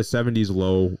 1 to 70 is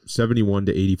low, 71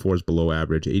 to 84 is below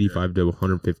average, 85 to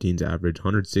 115 is average,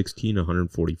 116 to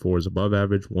 144 is above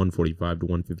average, 145 to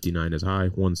 159 is high,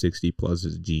 160 plus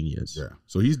is genius. Yeah,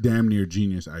 so he's damn near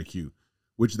genius IQ,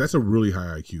 which that's a really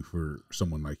high IQ for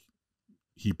someone like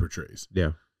he portrays.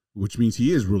 Yeah. Which means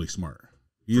he is really smart.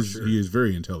 He is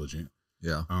very intelligent.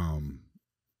 Yeah.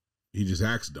 He just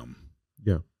acts dumb.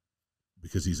 Yeah.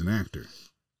 Because he's an actor.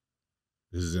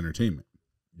 This is entertainment.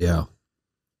 Yeah.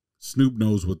 Snoop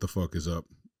knows what the fuck is up.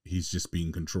 He's just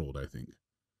being controlled, I think.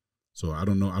 So I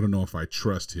don't know if I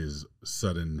trust his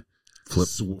sudden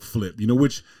flip.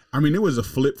 Which I mean, it was a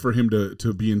flip for him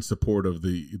to be in support of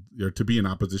to be in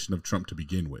opposition of Trump to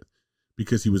begin with,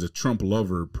 because he was a Trump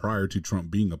lover prior to Trump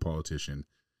being a politician.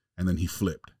 And then he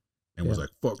flipped and was like,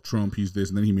 fuck Trump, he's this.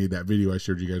 And then he made that video I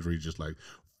showed you guys where he's just like,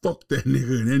 fuck that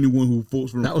nigga and anyone who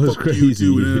votes for him. That was crazy.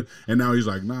 You too. And now he's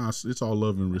like, nah, it's all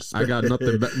love and respect. I got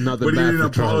nothing but he bad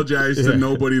didn't for apologize Trump. to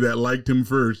nobody that liked him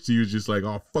first. He was just like,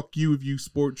 oh, fuck you if you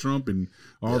support Trump and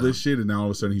all this shit. And now all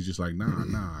of a sudden he's just like, nah,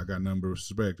 I got nothing but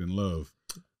respect and love.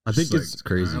 I think it's like,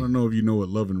 crazy. I don't know if you know what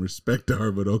love and respect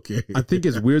are, but okay. I think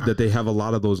it's weird that they have a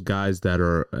lot of those guys that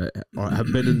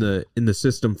have been in the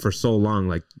system for so long.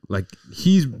 Like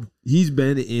he's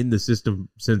been in the system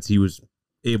since he was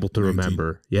able to 19.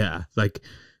 remember. Yeah, like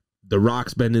The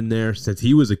Rock's been in there since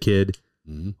he was a kid.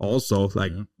 Mm-hmm. Also,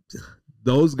 like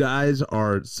those guys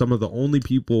are some of the only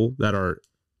people that are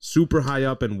super high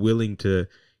up and willing to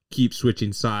keep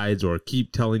switching sides or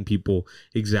keep telling people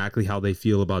exactly how they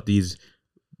feel about these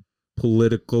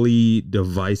politically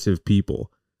divisive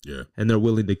people. Yeah. And they're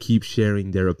willing to keep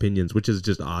sharing their opinions, which is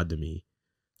just odd to me.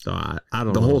 So I don't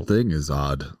know. The whole thing is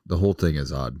odd. The whole thing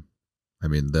is odd. I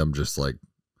mean, them just like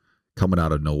coming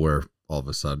out of nowhere all of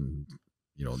a sudden,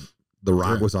 you know, The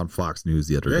Rock was on Fox News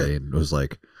the other day and it was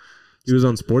like, he was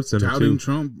on SportsCenter touting too.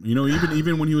 Trump, you know,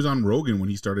 even when he was on Rogan, when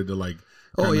he started to like,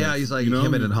 he's like, you know,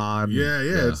 him and Han. Yeah.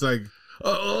 It's like,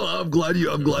 I'm glad you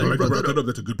brought that up.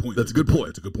 That's a good point. That's a good point.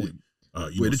 That's a good point.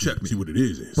 Way to check me. See what it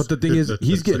is. But the thing is,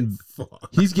 he's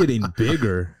getting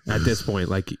bigger at this point.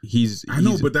 Like I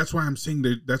know, but that's why I'm saying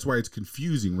that's why it's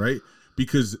confusing, right?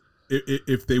 Because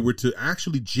if they were to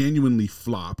actually genuinely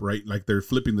flop, right, like they're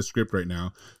flipping the script right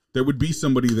now, there would be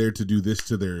somebody there to do this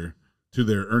to their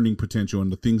earning potential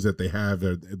and the things that they have,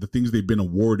 the things they've been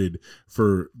awarded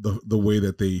for the way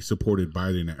that they supported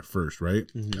Biden at first, right?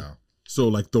 Mm-hmm. Yeah. So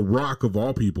like The Rock of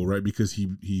all people, right? Because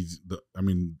he's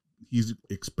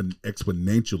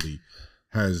exponentially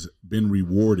has been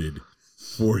rewarded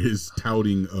for his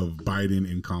touting of Biden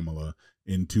and Kamala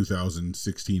in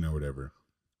 2016 or whatever,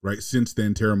 right? Since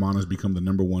then, Terramana's become the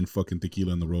number one fucking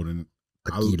tequila in the world, and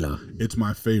it's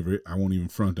my favorite. I won't even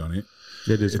front on it.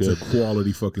 It's good. A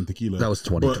quality fucking tequila. That was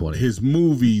 2020. But his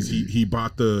movies, he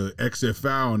bought the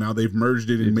XFL. Now they've merged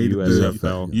it and made it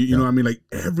USFL. good. You know what I mean? Like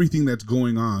everything that's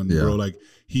going on, bro. Like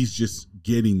he's just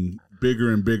getting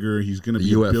bigger and bigger. He's going to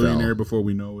be a billionaire before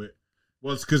we know it.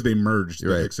 Well, it's because they merged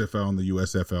the XFL and the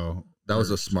USFL. That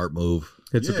was a smart move.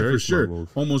 It's a very smart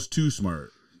move. Almost too smart.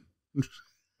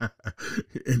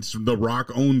 It's The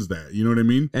Rock owns that. You know what I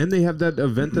mean? And they have that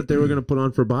event that they were going to put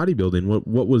on for bodybuilding.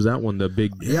 What was that one? The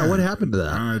big what happened to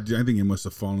that? I think it must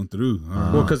have fallen through.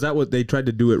 Well, because they tried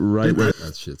to do it right.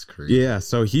 That shit's crazy. Yeah,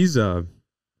 so he's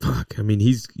fuck. I mean,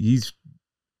 he's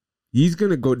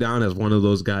gonna go down as one of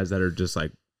those guys that are just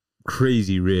like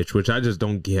crazy rich, which I just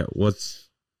don't get. What's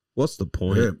the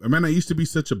point? Yeah, man, I used to be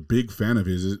such a big fan of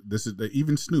his. This is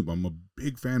even Snoop. I'm a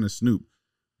big fan of Snoop,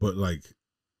 but like,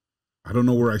 I don't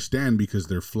know where I stand because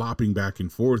they're flopping back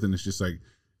and forth, and it's just like,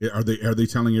 are they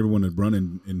telling everyone to run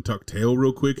and tuck tail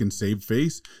real quick and save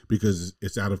face because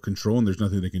it's out of control and there's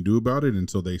nothing they can do about it? And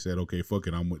so they said, okay, fuck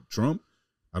it, I'm with Trump.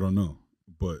 I don't know,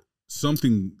 but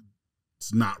something's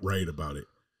not right about it.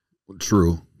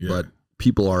 True, but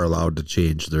people are allowed to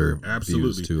change their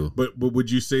views too. But would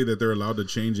you say that they're allowed to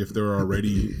change if they're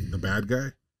already the bad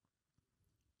guy?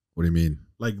 What do you mean?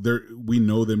 Like we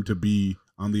know them to be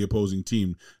on the opposing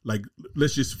team. Like,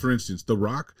 let's just, for instance, The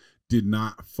Rock did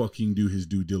not fucking do his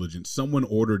due diligence. Someone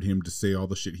ordered him to say all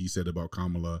the shit he said about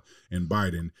Kamala and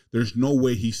Biden. There's no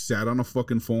way he sat on a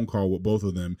fucking phone call with both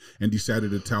of them and decided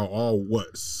to tell all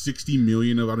 60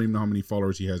 million of, I don't even know how many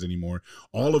followers he has anymore,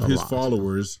 all of his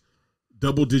followers,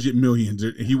 double-digit millions.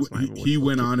 He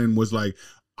went on and was like,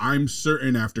 I'm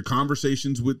certain after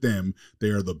conversations with them, they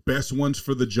are the best ones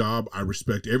for the job. I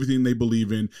respect everything they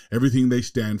believe in, everything they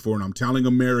stand for, and I'm telling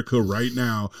America right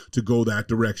now to go that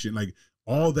direction. Like,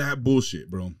 all that bullshit,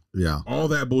 bro. Yeah. All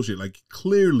that bullshit. Like,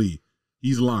 clearly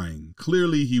he's lying.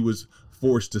 Clearly he was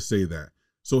forced to say that.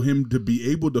 So him to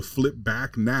be able to flip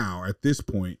back now at this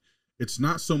point, it's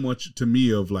not so much to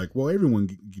me of like, well,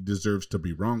 everyone deserves to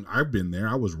be wrong. I've been there.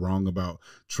 I was wrong about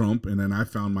Trump, and then I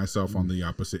found myself on the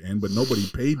opposite end, but nobody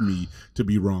paid me to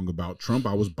be wrong about Trump.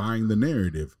 I was buying the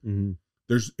narrative. Mm-hmm.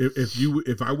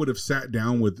 If I would have sat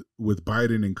down with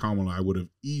Biden and Kamala, I would have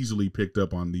easily picked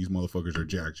up on these motherfuckers are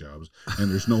jack jobs, and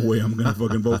there's no way I'm gonna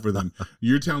fucking vote for them.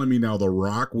 You're telling me now The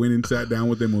Rock went and sat down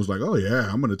with them and was like, oh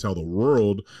yeah, I'm gonna tell the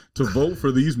world to vote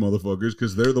for these motherfuckers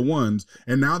because they're the ones.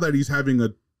 And now that he's having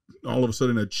all of a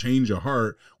sudden a change of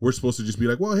heart, we're supposed to just be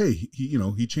like, well, hey,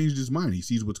 he changed his mind. He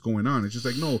sees what's going on. It's just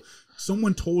like, no,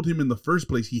 someone told him in the first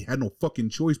place he had no fucking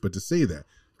choice but to say that.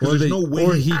 Because there's no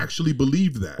way he actually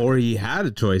believed that. Or he had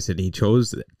a choice and he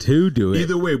chose to do it.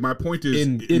 Either way, my point is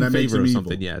in favor of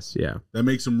something, yes. Yeah. That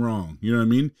makes him wrong. You know what I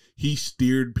mean? He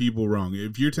steered people wrong.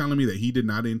 If you're telling me that he did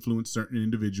not influence certain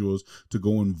individuals to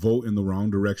go and vote in the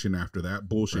wrong direction after that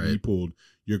bullshit he pulled,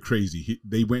 you're crazy.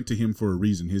 They went to him for a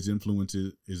reason. His influence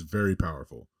is very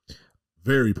powerful.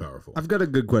 Very powerful. I've got a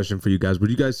good question for you guys. Would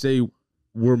you guys say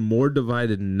we're more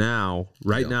divided now,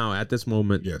 now, at this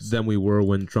moment, than we were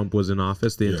when Trump was in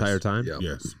office the entire time? Yeah.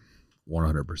 Yes.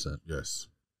 100%. Yes.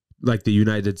 Like the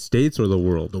United States or the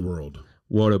world? The world.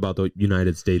 What about the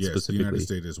United States specifically? The United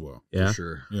States as well. Yeah? For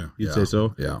sure. Yeah. You'd say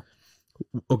so? Yeah.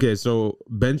 Okay, so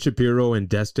Ben Shapiro and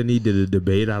Destiny did a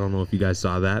debate. I don't know if you guys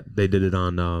saw that. They did it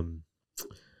on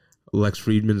Lex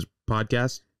Friedman's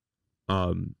podcast.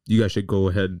 You guys should go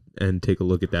ahead and take a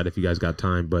look at that if you guys got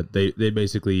time. But they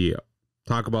basically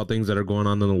talk about things that are going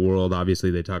on in the world.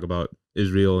 Obviously, they talk about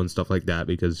Israel and stuff like that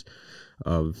because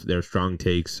of their strong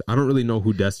takes. I don't really know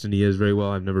who Destiny is very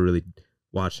well. I've never really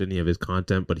watched any of his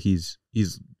content, but he's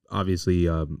obviously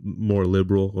more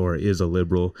liberal, or is a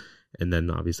liberal. And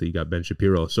then obviously you got Ben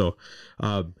Shapiro. So,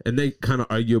 and they kind of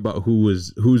argue about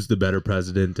who's the better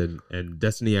president, and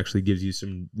Destiny actually gives you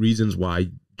some reasons why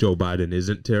Joe Biden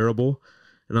isn't terrible.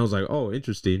 And I was like, oh,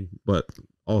 interesting. But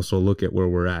also look at where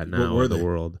we're at now in the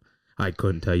world. I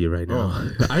couldn't tell you right now.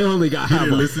 Oh. I only got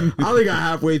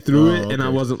halfway through it, and I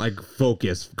wasn't like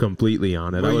focused completely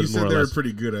on it. Well, I was you said they were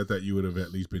pretty good. I thought you would have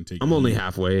at least been taking. I'm only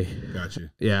halfway.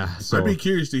 Gotcha. Yeah, so I'd be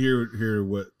curious to hear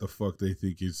what the fuck they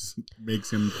think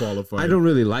makes him qualified. I don't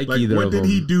really like either what of them. What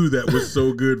did he do that was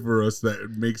so good for us that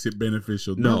makes it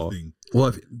beneficial? No. Nothing. Well,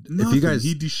 if you guys,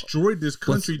 he destroyed this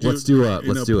country. Let's do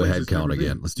a head count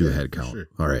again. Let's do a head count. Sure.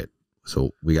 All right.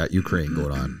 So we got Ukraine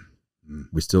going on.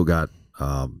 We still got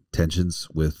tensions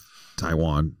with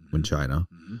Taiwan and China.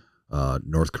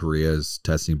 North Korea is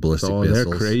testing ballistic missiles.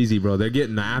 They're crazy, bro. They're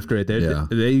getting after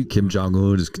it. Kim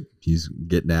Jong-un he's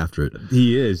getting after it.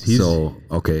 He is.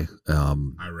 Okay.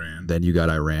 Iran. Then you got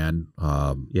Iran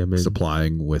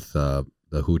supplying with the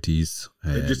Houthis.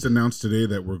 They just announced today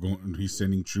that he's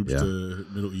sending troops to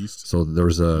Middle East. So there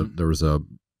was a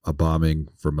bombing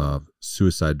from a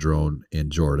suicide drone in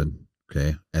Jordan.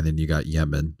 Okay. And then you got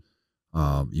Yemen.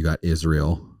 You got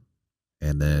Israel.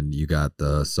 And then you got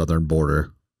the southern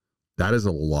border. That is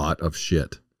a lot of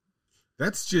shit.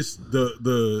 That's just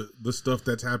the stuff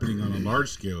that's happening on a large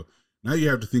scale. Now you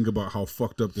have to think about how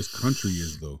fucked up this country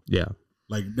is, though. Yeah.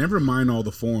 Like, never mind all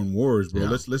the foreign wars, bro. Yeah.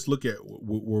 Let's look at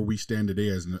where we stand today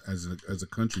as a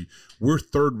country. We're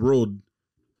third world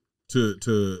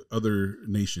to other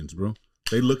nations, bro.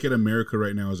 They look at America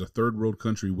right now as a third world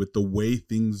country with the way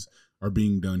things are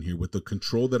being done here, with the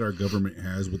control that our government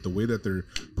has, with the way that they're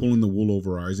pulling the wool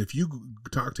over our eyes. If you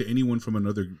talk to anyone from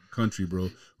another country, bro,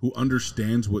 who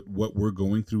understands what we're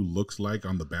going through looks like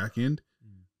on the back end,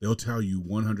 they'll tell you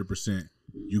 100%,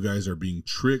 you guys are being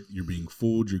tricked, you're being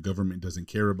fooled, your government doesn't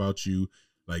care about you.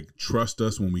 Like, trust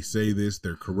us when we say this.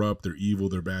 They're corrupt, they're evil,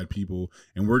 they're bad people.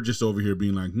 And we're just over here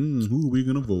being like, who are we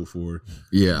going to vote for?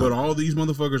 Yeah. But all these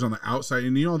motherfuckers on the outside,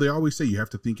 and they always say you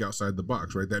have to think outside the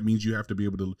box, right? That means you have to be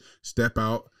able to step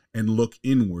out and look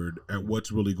inward at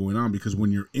what's really going on, because when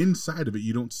you're inside of it,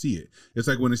 you don't see it. It's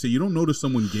like when they say you don't notice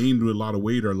someone gained a lot of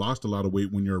weight or lost a lot of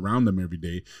weight when you're around them every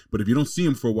day. But if you don't see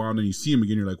them for a while and then you see them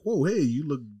again, you're like, whoa, hey, you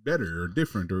look better or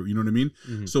different, or you know what I mean?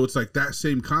 Mm-hmm. So it's like that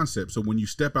same concept. So when you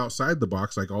step outside the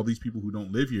box, like all these people who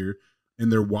don't live here and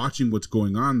they're watching what's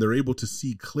going on, they're able to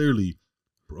see clearly,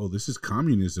 bro, this is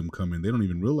communism coming. They don't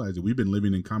even realize it. We've been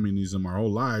living in communism our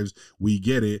whole lives. We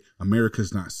get it.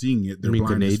 America's not seeing it. They're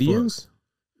blind Canadians? as fuck.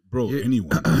 Bro, anyone.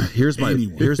 Here's my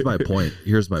point.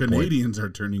 Canadians are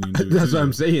turning into it. That's what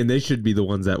I'm saying. They should be the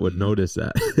ones that would notice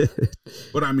that.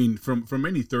 But I mean, from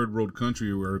any third world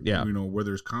country where where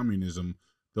there's communism,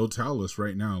 they'll tell us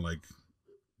right now, like,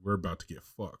 we're about to get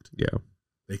fucked. Yeah.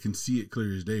 They can see it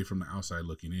clear as day from the outside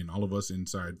looking in. All of us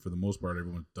inside, for the most part,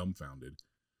 everyone's dumbfounded.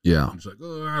 Yeah. And it's like,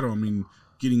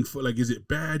 getting like, is it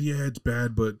bad? Yeah, it's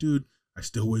bad. But dude, I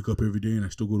still wake up every day and I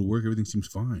still go to work. Everything seems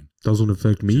fine. Doesn't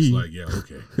affect me. Just like, yeah,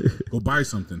 okay. Go buy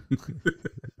something.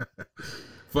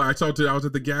 I was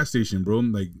at the gas station, bro.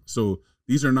 Like, so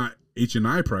these are not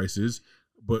H&I prices,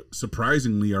 but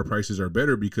surprisingly, our prices are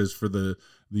better because for the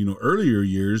earlier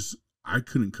years, I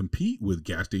couldn't compete with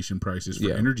gas station prices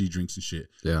for energy drinks and shit.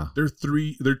 Yeah. They're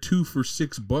 2 for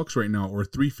 $6 right now, or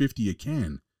 $3.50 a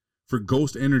can for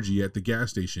Ghost Energy at the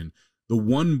gas station. The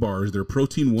one bars, they're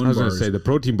protein one bars. I was gonna say the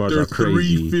protein bars are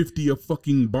crazy. They're $3.50 a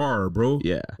fucking bar, bro.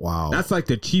 Yeah. Wow. That's like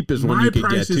the cheapest one you could get too.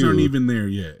 My prices aren't even there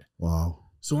yet. Wow.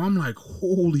 So I'm like,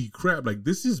 holy crap! Like,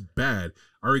 this is bad.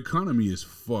 Our economy is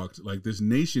fucked. Like, this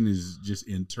nation is just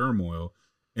in turmoil,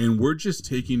 and we're just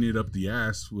taking it up the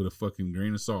ass with a fucking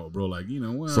grain of salt, bro. Like,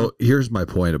 So here's my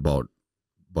point about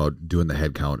doing the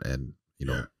head count and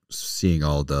seeing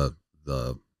all the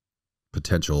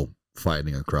potential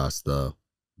fighting across the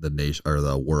nation or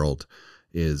the world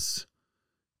is,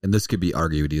 and this could be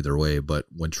argued either way, but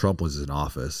when Trump was in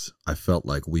office, I felt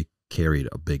like we carried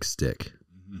a big stick.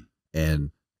 Mm-hmm. And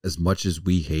as much as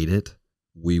we hate it,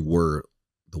 we were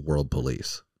the world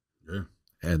police. Yeah.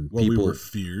 And people, we were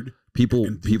feared. People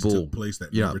took place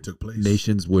that never took place.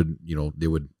 Nations would, they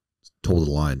would toe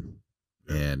the line.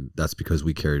 Yeah. And that's because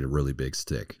we carried a really big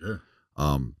stick.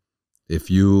 Yeah. If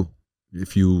you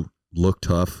look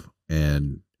tough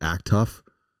and act tough,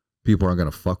 people aren't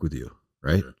going to fuck with you,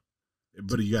 right? Yeah.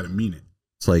 But you got to mean it.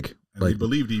 It's like And they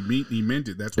believed he meant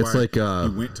it. That's it's why like,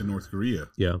 he went to North Korea.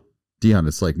 Yeah. Dion,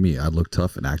 it's like me. I look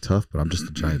tough and act tough, but I'm just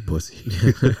a giant pussy.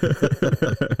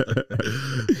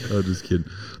 I'm just kidding.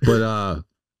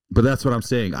 But that's what I'm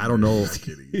saying. I don't know.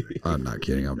 I'm not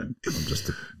kidding. I'm just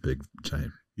a big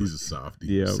giant. He's a softie.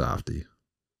 Yeah. Softie.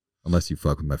 Unless you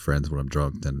fuck with my friends when I'm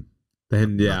drunk, then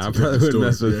yeah, I probably wouldn't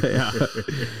mess with it.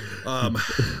 Yeah.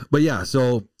 But yeah,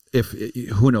 so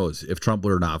who knows if Trump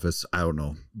were in office, I don't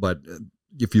know. But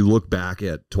if you look back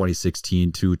at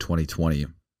 2016 to 2020,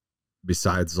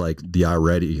 besides like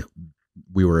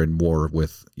we were in war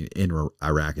in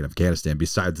Iraq and Afghanistan.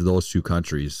 Besides those two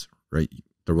countries, right?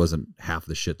 There wasn't half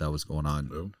the shit that was going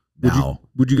on. Now,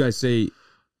 would you guys say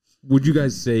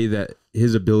that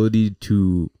his ability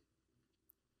to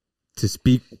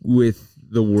speak with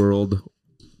the world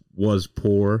was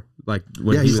poor? Like,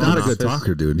 when he's not a good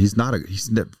talker, dude. He's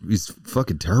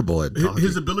fucking terrible at talking.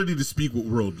 His ability to speak with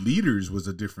world leaders was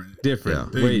a different thing.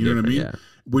 Way, you know what I mean? Yeah.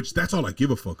 Which that's all I give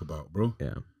a fuck about, bro.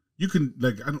 Yeah. You can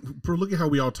bro. Look at how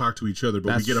we all talk to each other,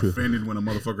 but we get offended when a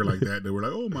motherfucker like that. We're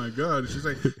like, oh my god. It's just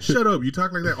like, shut up. You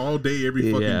talk like that all day,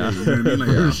 every fucking day. You know what I mean? Like,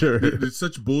 for sure. It's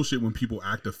such bullshit when people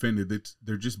act offended.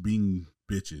 They're just being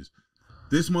bitches.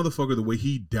 This motherfucker, the way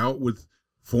he dealt with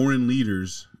foreign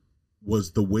leaders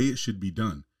was the way it should be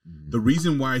done. The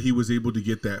reason why he was able to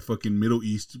get that fucking Middle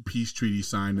East peace treaty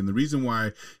signed, and the reason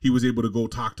why he was able to go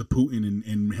talk to Putin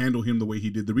and handle him the way he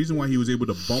did, the reason why he was able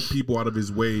to bump people out of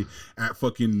his way at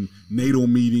fucking NATO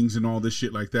meetings and all this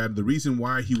shit like that, the reason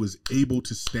why he was able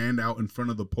to stand out in front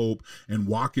of the Pope and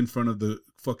walk in front of the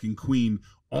fucking Queen,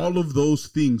 all of those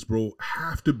things, bro,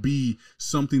 have to be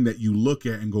something that you look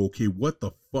at and go, okay, what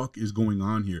the fuck is going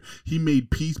on here? He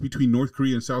made peace between North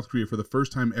Korea and South Korea for the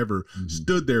first time ever,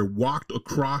 stood there, walked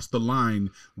across the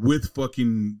line with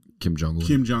fucking Kim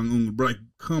Jong-un. Like,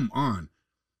 come on.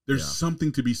 There's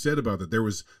something to be said about that. There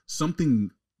was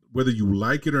something, whether you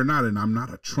like it or not, and I'm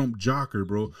not a Trump jocker,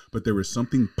 bro, but there was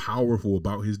something powerful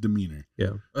about his demeanor.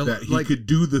 Yeah. That he could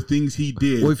do the things he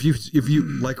did. Well, if you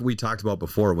like we talked about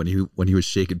before, when he was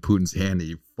shaking Putin's hand and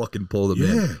you fucking pulled him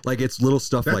in. Like, it's little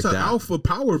stuff like that. That's an alpha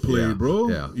power play, bro.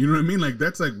 Yeah. You know what I mean? Like,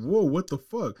 that's like, whoa, what the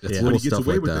fuck? It's But little he gets stuff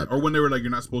away like with that. it. Or when they were like,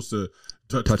 you're not supposed to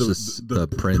touch the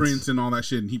prince and all that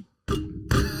shit, and he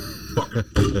fucking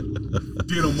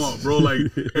did him up, bro. Like,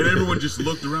 and everyone just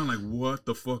looked around like, what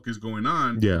the fuck is going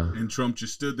on? Yeah. And Trump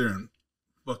just stood there and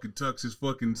fucking tucks his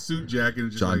fucking suit jacket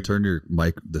and just John, like, turn your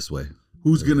mic this way.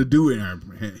 who's gonna do it? And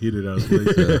I hit it out of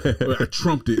place. I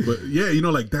trumped it, but yeah, you know,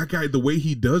 like that guy, the way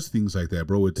he does things like that,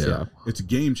 bro, it's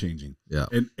game changing. Yeah,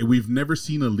 and we've never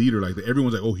seen a leader like that.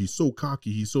 Everyone's like, oh, he's so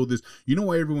cocky, he's so this. You know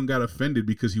why everyone got offended?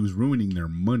 Because he was ruining their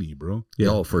money, bro. Yeah,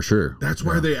 oh, for sure. That's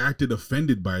why they acted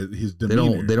offended by his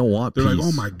demeanor. They don't want. They're peace. like,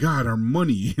 oh my god, our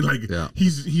money. Like,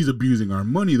 he's abusing our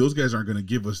money. Those guys aren't gonna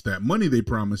give us that money they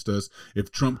promised us.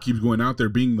 If Trump keeps going out there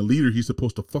being the leader he's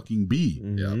supposed to fucking be.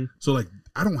 Yeah. So like,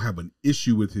 I don't have an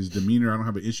issue with his demeanor. I don't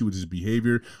have an issue with his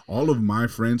behavior. All of my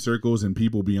friend circles and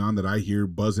people beyond that I hear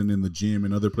buzzing in the gym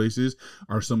and other places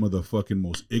are some of the fucking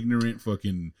most ignorant,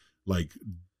 fucking like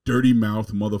dirty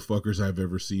mouth motherfuckers I've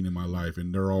ever seen in my life.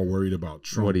 And they're all worried about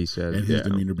Trump what he said, and his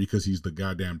demeanor because he's the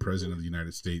goddamn president of the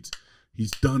United States.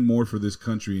 He's done more for this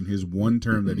country in his one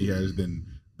term that he has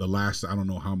than the last, I don't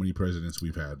know how many presidents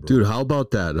we've had, bro. Dude, how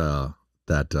about that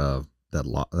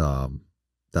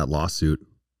lawsuit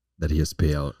that he has to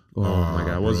pay out? Oh my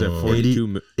god, what was that?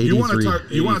 42? You want to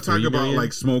talk about million?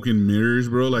 like smoking mirrors,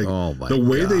 bro? Like, the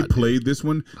way they played this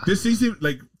one, this season,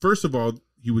 like, first of all,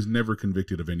 he was never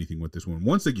convicted of anything with this one.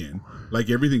 Once again, like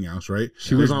everything else, right?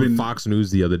 She was on Fox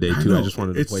News the other day too. I just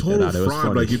wanted to point that out. It was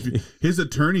fraud. funny. Like, his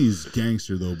attorney's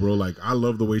gangster though, bro. Like, I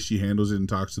love the way she handles it and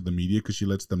talks to the media because she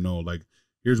lets them know, like,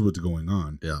 here's what's going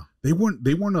on. Yeah, they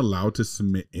weren't allowed to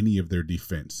submit any of their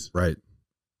defense. Right.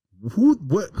 What?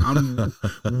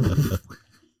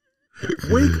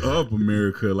 Wake up,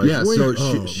 America! Like, yeah. So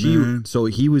man.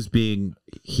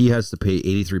 he has to pay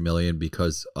 $83 million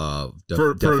because of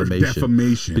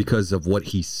defamation because of what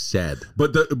he said.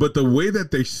 But the way that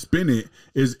they spin it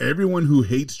is everyone who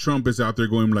hates Trump is out there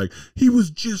going like, he was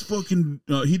just fucking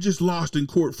he just lost in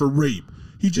court for rape.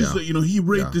 He just, he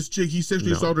raped this chick. He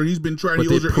sexually assaulted her. He's been tried. He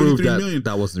owes her $83 million.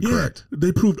 That wasn't correct.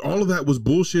 They proved all of that was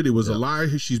bullshit. It was a lie.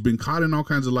 She's been caught in all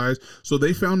kinds of lies. So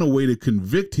they found a way to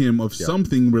convict him of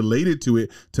something related to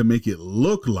it to make it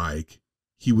look like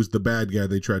he was the bad guy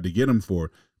they tried to get him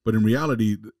for. But in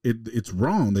reality, it's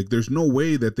wrong. Like, there's no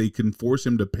way that they can force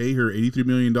him to pay her $83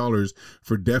 million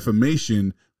for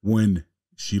defamation when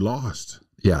she lost.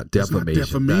 Yeah,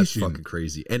 defamation. That's fucking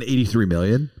crazy. And $83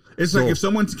 million? It's like if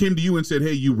someone came to you and said,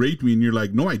 hey, you raped me, and you're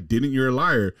like, no, I didn't, you're a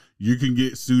liar, you can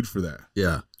get sued for that.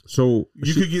 Yeah. So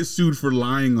you could get sued for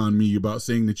lying on me about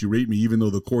saying that you raped me, even though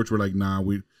the courts were like, nah,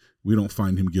 we don't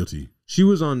find him guilty. She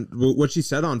was on what she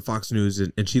said on Fox News,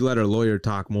 and she let her lawyer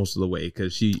talk most of the way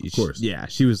because she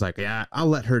was like, yeah, I'll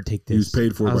let her take this. He was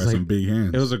paid for by some big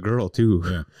hands. It was a girl too,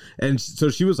 yeah. And so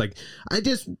she was like, I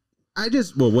just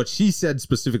what she said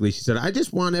specifically, she said, I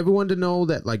just want everyone to know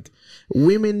that like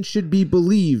women should be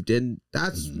believed, and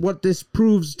that's what this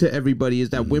proves to everybody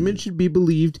is that women should be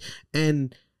believed,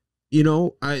 and. You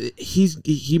know,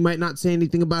 he might not say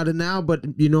anything about it now, but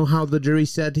you know how the jury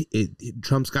said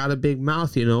Trump's got a big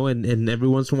mouth, you know, and every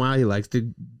once in a while he likes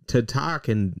to talk.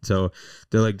 And so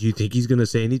they're like, do you think he's going to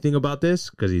say anything about this?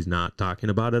 Because he's not talking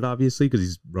about it, obviously, because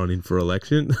he's running for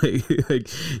election. like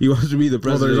he wants to be the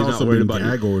president. Well, there's also been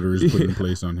gag orders put in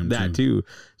place on him. That too.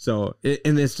 So,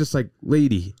 and it's just like,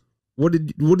 lady, what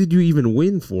did you even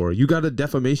win for? You got a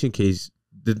defamation case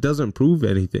that doesn't prove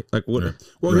anything. Like what? Yeah.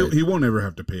 Well, he won't ever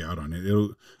have to pay out on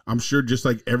it. I'm sure just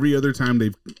like every other time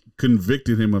they've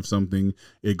convicted him of something,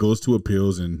 it goes to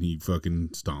appeals and he fucking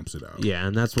stomps it out. Yeah,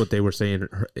 and that's what they were saying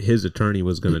his attorney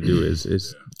was going to do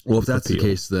is well, if that's appeal. The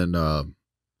case, then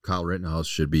Kyle Rittenhouse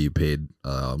should be paid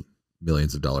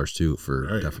millions of dollars too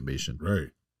for defamation. Right.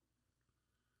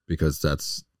 Because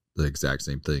that's the exact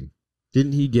same thing.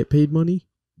 Didn't he get paid money?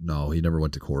 No, he never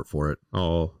went to court for it.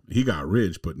 Oh, he got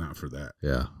rich, but not for that.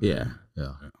 Yeah.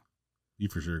 He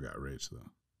for sure got rich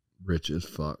though. Rich as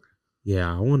fuck.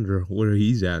 Yeah, I wonder where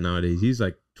he's at nowadays. He's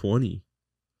like 20.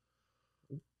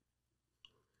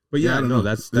 But yeah, no,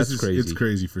 that's crazy. It's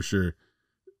crazy for sure.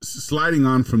 Sliding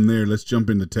on from there, let's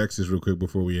jump into Texas real quick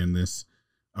before we end this.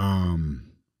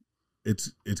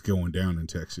 It's going down in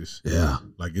Texas. Yeah,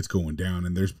 like it's going down,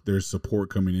 and there's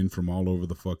support coming in from all over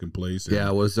the fucking place. Yeah,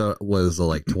 it was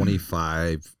like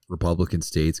 25 Republican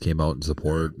states came out in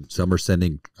support. Some are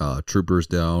sending troopers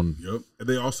down. Yep.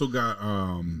 They also got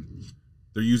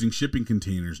they're using shipping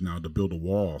containers now to build a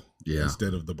wall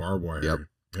instead of the barbed wire. Yep.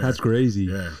 Yeah. That's crazy.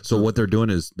 Yeah. So what they're doing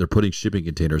is they're putting shipping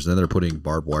containers and then they're putting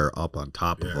barbed wire up on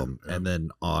top of them and then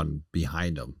on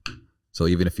behind them. So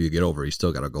even if you get over, you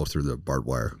still got to go through the barbed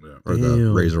wire or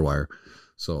the razor wire.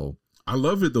 So I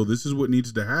love it though. This is what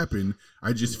needs to happen.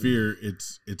 I just fear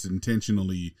it's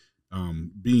intentionally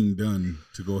being done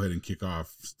to go ahead and kick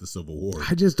off the Civil War.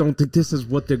 I just don't think this is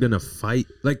what they're gonna fight.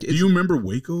 Like, do you remember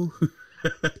Waco?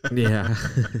 Yeah,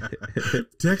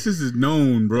 Texas is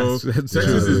known, bro. Texas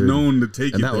is known to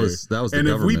take it there. That was the and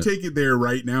if government. we take it there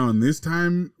right now in this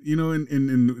time, you know,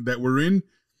 in that we're in.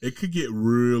 It could get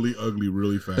really ugly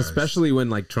really fast. Especially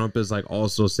when like Trump is like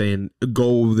also saying,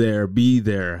 go there, be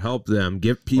there, help them,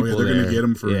 give people they're going to get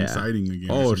them for inciting again.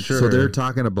 Oh, sure. So they're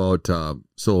talking about,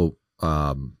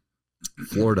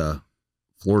 Florida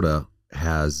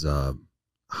has,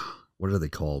 what are they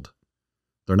called?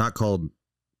 They're not called,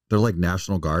 they're like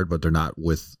National Guard, but they're not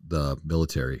with the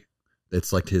military.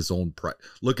 It's like his own,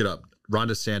 look it up. Ron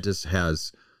DeSantis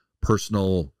has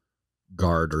personal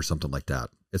guard or something like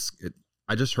that.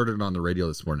 I just heard it on the radio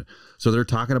this morning. So they're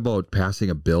talking about passing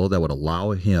a bill that would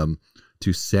allow him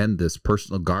to send this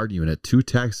personal guard unit to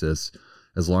Texas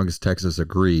as long as Texas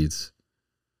agrees.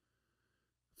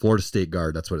 Florida State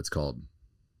Guard, that's what it's called.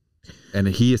 And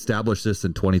he established this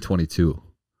in 2022.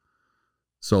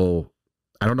 So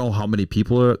I don't know how many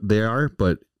people they are,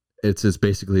 but it's just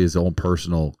basically his own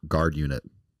personal guard unit.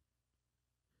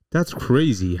 That's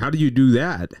crazy. How do you do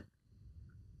that?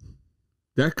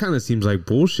 That kind of seems like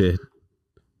bullshit.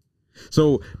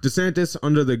 So DeSantis,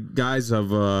 under the guise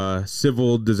of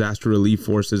civil disaster relief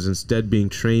forces, instead being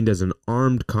trained as an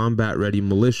armed combat-ready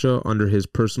militia under his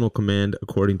personal command,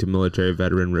 according to military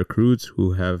veteran recruits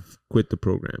who have quit the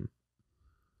program.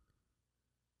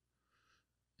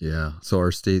 Yeah. So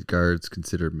our state guards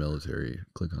considered military.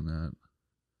 Click on that.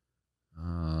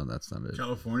 That's not it.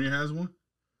 California has one?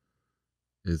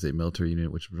 Is a military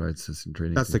unit which provides system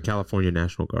training. That's the California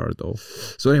National Guard, though.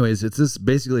 So anyways, it's this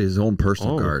basically his own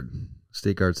personal guard.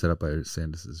 State guard set up by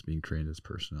DeSantis is being trained as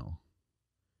personnel.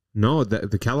 No,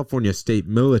 the California State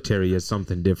Military is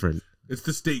something different. It's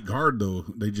the state guard, though.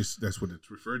 That's what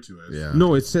it's referred to as. Yeah.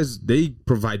 No, it says they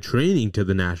provide training to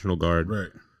the National Guard. Right.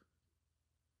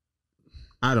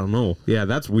 I don't know. Yeah,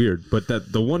 that's weird. But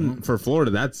the one for Florida,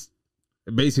 that's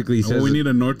basically says... we need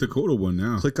a North Dakota one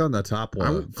now. Click on the top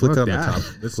one. Click on the that. top.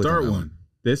 Let's start one. One.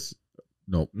 This?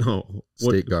 Nope. No.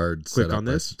 State guard click set up on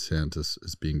this? by DeSantis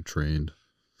is being trained.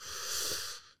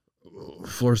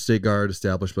 Florida State Guard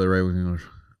established by the right wing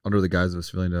under the guise of a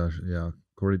civilian.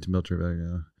 According to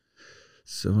military.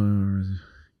 So,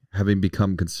 having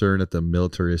become concerned at the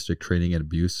militaristic training and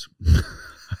abuse.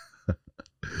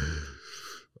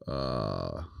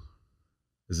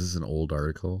 Is this an old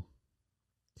article?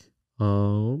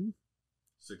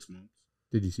 6 months.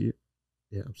 Did you see it?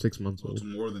 Yeah, 6 months Well, old. it's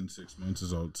more than 6 months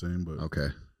is all it's saying, but Okay.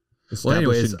 Established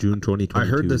anyways, in June 2022. I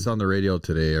heard this on the radio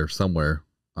today or somewhere.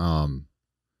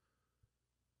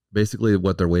 Basically,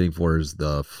 what they're waiting for is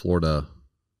the Florida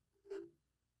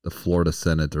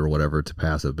Senate or whatever to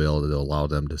pass a bill that will allow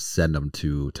them to send them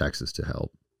to Texas to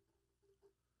help.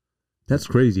 That's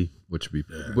crazy. Which would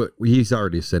be, Yeah. but he's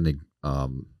already sending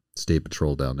state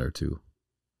patrol down there too,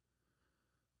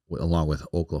 along with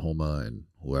Oklahoma and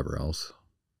whoever else.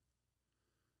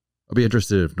 I'll be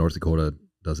interested if North Dakota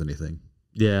does anything.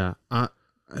 Yeah,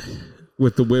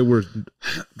 with the way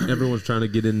everyone's trying to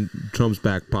get in Trump's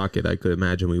back pocket, I could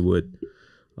imagine we would.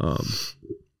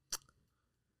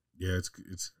 yeah, it's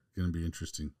gonna be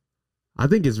interesting. I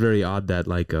think it's very odd that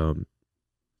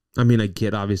I mean, I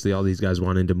get obviously all these guys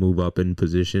wanting to move up in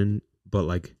position, but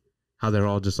like how they're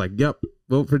all just like, "Yep,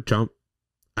 vote for Trump."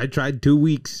 I tried 2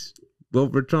 weeks.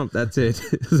 Vote for Trump. That's it.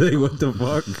 It's like, what the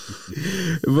fuck?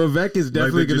 Vivek is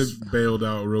definitely Like they gonna just bailed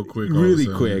out real quick, all of a really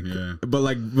sudden, quick. Yeah. But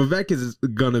like Vivek is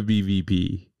gonna be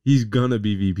VP. He's gonna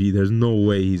be VP. There's no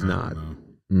way he's not.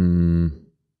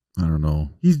 I don't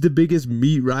know. He's the biggest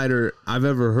meat rider I've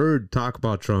ever heard talk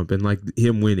about Trump and like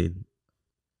him winning.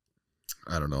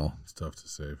 I don't know. It's tough to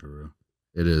say for real.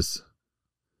 It is.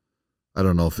 I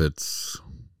don't know if it's.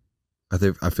 I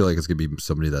feel like it's gonna be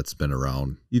somebody that's been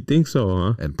around You think so,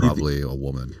 huh? and probably a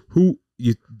woman. Who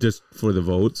you just for the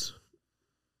votes?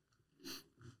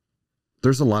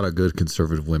 There's a lot of good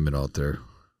conservative women out there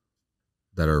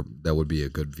that would be a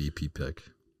good VP pick.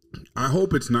 I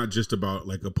hope it's not just about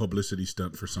like a publicity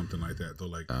stunt for something like that though.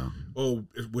 Like,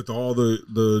 with all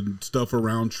the stuff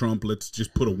around Trump, let's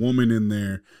just put a woman in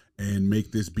there and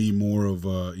make this be more of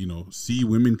a, see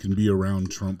women can be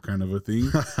around Trump kind of a thing,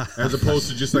 as opposed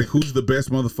to just like who's the best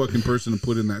motherfucking person to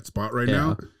put in that spot right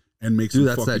now and make some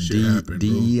fucking shit happen.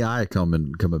 DEI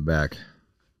coming back.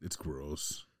 It's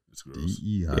gross. It's gross.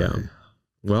 DEI. Yeah.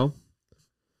 Well,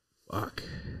 fuck.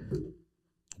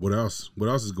 What else? What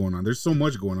else is going on? There's so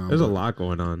much going on. There's a lot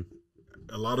going on.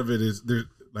 A lot of it is there.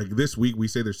 Like this week, we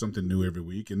say there's something new every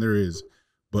week, and there is,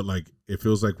 but like it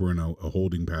feels like we're in a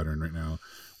holding pattern right now,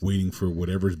 waiting for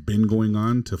whatever's been going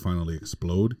on to finally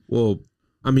explode. Well,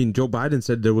 I mean, Joe Biden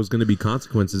said there was going to be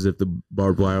consequences if the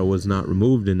barbed wire was not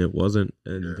removed, and it wasn't,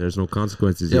 and there's no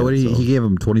consequences yet. Yeah, he gave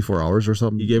him 24 hours or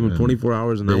something. He gave him 24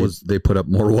 hours, and they put up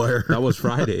more wire. That was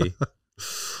Friday.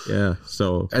 Yeah.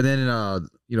 So and then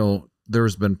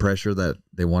there's been pressure that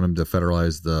they want him to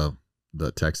federalize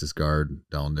the Texas Guard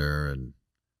down there, and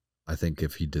I think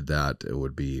if he did that, it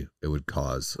would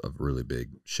cause a really big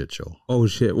shit show. Oh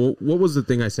shit! Well, what was the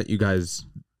thing I sent you guys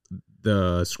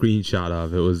the screenshot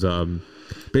of? It was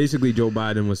basically Joe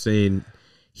Biden was saying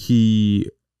he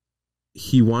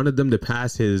wanted them to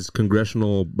pass his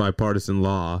congressional bipartisan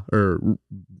law or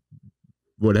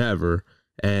whatever,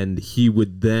 and he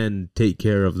would then take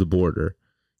care of the border.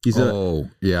 He said,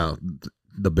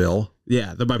 the bill.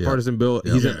 Yeah, the bipartisan bill.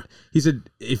 Yeah. He said,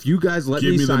 if you guys let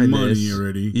Give me sign the money this,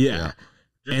 already. Yeah.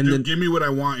 Just give me what I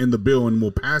want in the bill and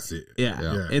we'll pass it.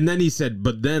 Yeah. And then he said,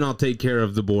 but then I'll take care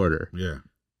of the border. Yeah.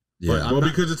 Yeah. Well,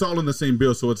 because it's all in the same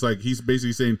bill, so it's like he's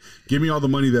basically saying, "Give me all the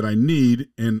money that I need,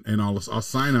 and I'll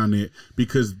sign on it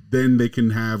because then they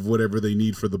can have whatever they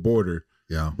need for the border."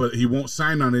 Yeah. But he won't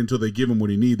sign on it until they give him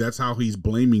what he needs. That's how he's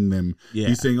blaming them. Yeah.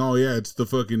 He's saying, "Oh yeah, it's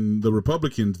the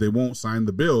Republicans. They won't sign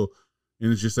the bill."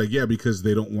 And it's just like, yeah, because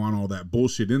they don't want all that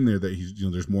bullshit in there that he's,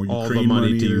 there's more all Ukraine the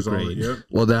money to there's Ukraine. Yep.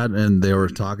 Well, that, and they were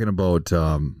talking about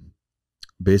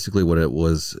basically what it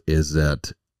was is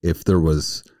that if there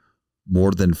was more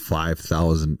than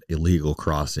 5,000 illegal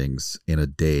crossings in a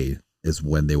day is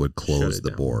when they would close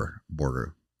the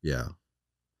border. Yeah.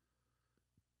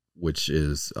 Which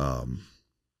is,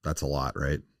 that's a lot,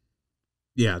 right?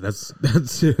 Yeah, that's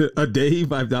a day,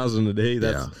 5,000 a day.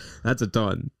 That's a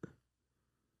ton.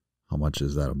 How much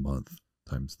is that a month?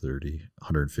 Times 30,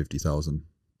 150,000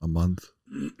 a month.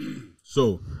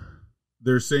 So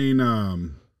they're saying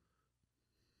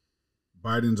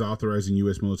Biden's authorizing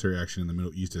U.S. military action in the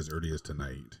Middle East as early as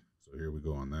tonight. So here we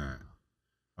go on that.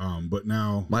 But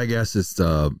now my guess is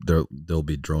there'll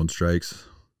be drone strikes.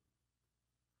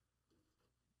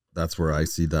 That's where I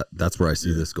see that. That's where I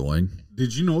see this going.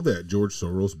 Did you know that George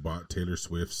Soros bought Taylor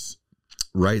Swift's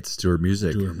rights to her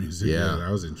music? Yeah, that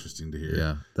was interesting to hear.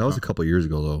 Yeah, that was a couple of years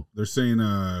ago, though. They're saying,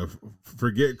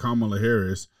 forget Kamala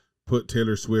Harris, put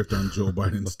Taylor Swift on Joe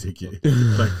Biden's ticket.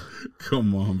 Like,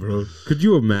 come on, bro. Could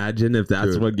you imagine if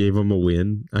that's what gave him a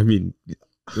win? I mean,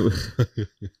 dude.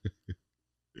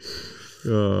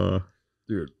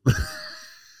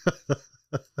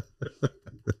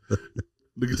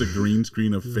 Look, it's a green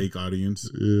screen of fake audience.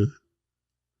 Yeah.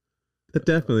 That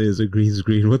definitely is a green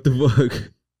screen. What the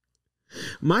fuck?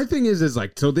 My thing is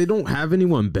like, so they don't have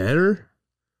anyone better?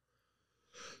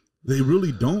 They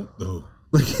really don't, though.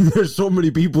 Like, there's so many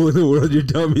people in the world. You're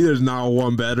telling me there's not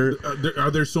one better?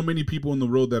 Are there so many people in the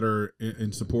world that are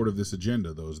in support of this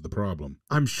agenda, though, is the problem.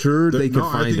 I'm sure they can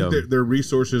find them. I think their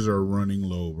resources are running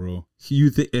low, bro. You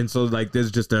think, and so like this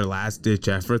is just their last ditch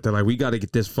effort. They're like, we got to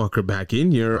get this fucker back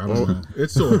in here. I don't know.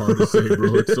 It's so hard to say,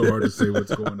 bro. It's so hard to say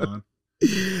what's going on.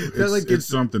 It's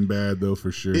something bad though,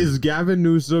 for sure. Is Gavin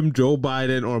Newsom, Joe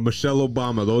Biden, or Michelle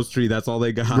Obama? Those three. That's all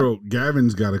they got. Bro,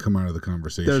 Gavin's got to come out of the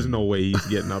conversation. There's no way he's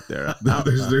getting up there.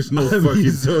 there's no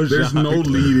fucking. So there's no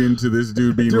lead into this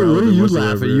dude being. Dude, what are you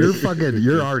whatsoever. laughing?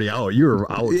 You're already out.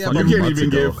 You're out. Yeah, fucking you can't months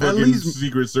even ago. get fucking At least-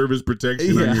 Secret Service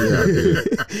protection. Yeah. On your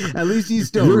At least he's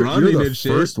still running You're the and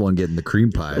shit. first one getting the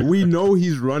cream pie. We know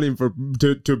he's running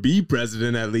to be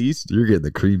president at least. You're getting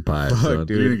the cream pie, Fuck, son.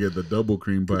 dude. You're gonna get the double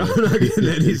cream pie. I'm not getting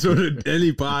any sort of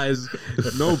any pies,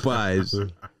 no pies. All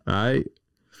right.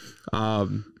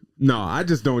 No, I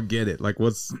just don't get it. Like,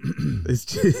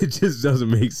 it just doesn't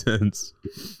make sense.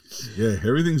 Yeah,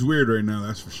 everything's weird right now.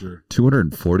 That's for sure.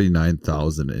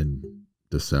 249,000 in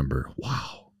December.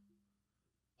 Wow.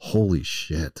 Holy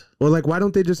shit. Or like, why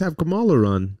don't they just have Kamala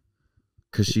run?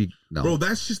 Cause no. Bro,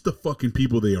 that's just the fucking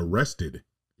people they arrested.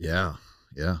 Yeah.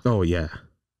 Yeah. Oh yeah,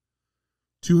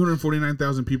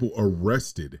 249,000 people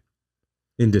arrested.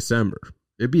 in December.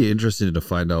 It'd be interesting to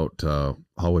find out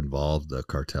how involved the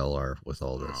cartel are with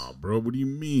all this. Oh, bro, what do you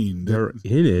mean? They're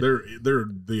in it. They're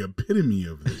the epitome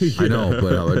of this. I know,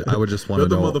 but I would just want They're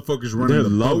to the know. motherfuckers running They're the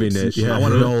loving boats and it, shit. yeah. I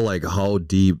want to know like how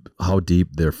deep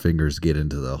their fingers get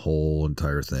into the whole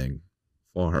entire thing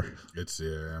Far. It's I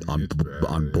mean, on it's bad,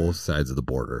 on yeah. both sides of the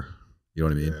border. You know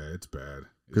what I mean? Yeah, it's bad.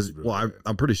 Because It's really bad.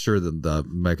 I'm pretty sure that the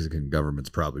Mexican government's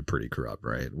probably pretty corrupt,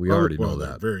 right? We already know they're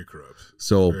that. very corrupt.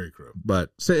 So, Very corrupt,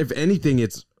 but So if anything,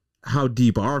 it's how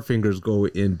deep our fingers go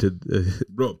into the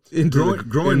bro. into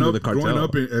Growing into up, the cartel. growing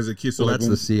up as a kid. So well, like that's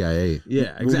the CIA.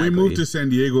 Yeah, exactly. When we moved to San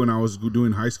Diego and I was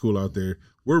doing high school out there,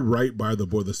 we're right by the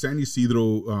border. The San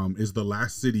Ysidro is the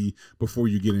last city before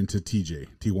you get into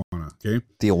Tijuana. Okay.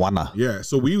 Tijuana. Yeah.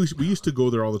 So we used to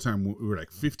go there all the time. We were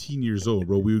like 15 years old,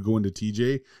 bro. We would go into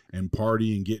TJ and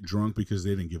party and get drunk because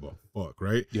they didn't give a fuck,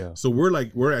 right? Yeah. So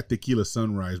we're at Tequila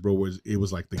Sunrise, bro. It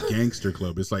was like the gangster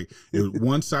club. It's like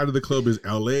one side of the club is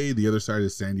LA, the other side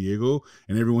is San Diego,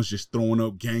 and everyone's just throwing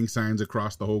up gang signs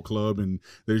across the whole club, and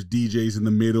there's DJs in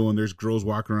the middle, and there's girls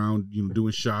walking around,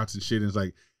 doing shots and shit. And it's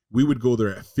like we would go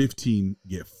there at 15,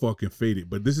 get fucking faded.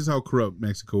 But this is how corrupt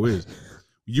Mexico is.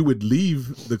 You would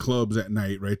leave the clubs at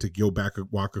night, right, to go back,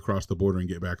 walk across the border and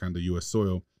get back onto U.S.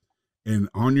 soil. And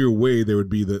on your way, there would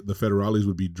be the federales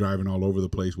would be driving all over the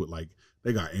place with like,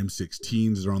 they got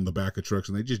M16s are on the back of trucks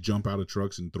and they just jump out of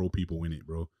trucks and throw people in it,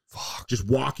 bro. Fuck. Just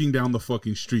walking down the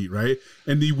fucking street, right?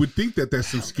 And you would think that that's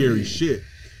some scary shit.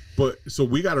 But so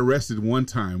we got arrested one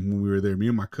time when we were there. Me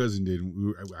and my cousin did.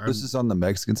 This is on the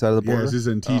Mexican side of the border? Yeah, this is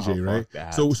in TJ, right?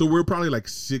 that. So we're probably like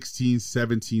 16,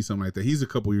 17, something like that. He's a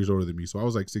couple years older than me. So I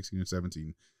was like 16 or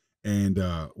 17. And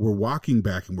we're walking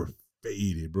back and we're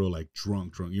faded, bro, like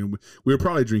drunk. We were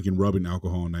probably drinking rubbing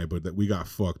alcohol all night, but that we got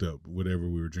fucked up, whatever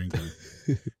we were drinking.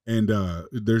 And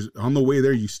there's on the way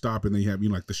there, you stop and they have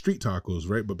like the street tacos,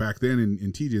 right? But back then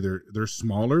in TJ, they're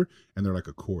smaller and they're like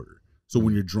a quarter. So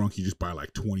when you're drunk, you just buy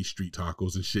like 20 street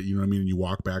tacos and shit, you know what I mean? And you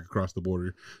walk back across the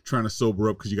border trying to sober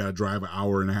up because you got to drive an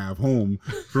hour and a half home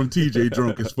from TJ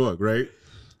drunk as fuck, right?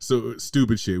 So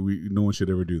stupid shit. No one should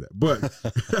ever do that. But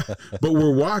but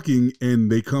we're walking and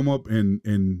they come up and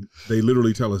they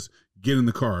literally tell us, get in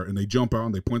the car. And they jump out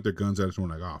and they point their guns at us. And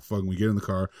we're like, oh, fuck. And we get in the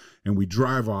car and we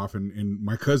drive off. And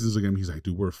my cousin's looking at me. He's like,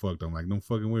 dude, we're fucked. I'm like, no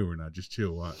fucking way we're not. Just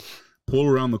chill. Watch. Pull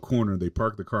around the corner. They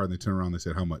park the car and they turn around and they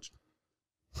said, how much?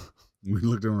 We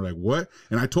looked at him like, what?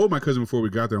 And I told my cousin before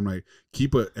we got there, I'm like,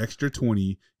 keep an extra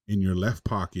 20 in your left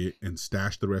pocket and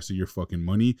stash the rest of your fucking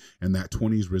money. And that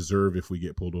 20 is reserve if we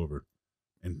get pulled over.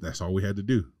 And that's all we had to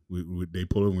do. They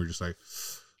pulled over and we're just like,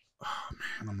 oh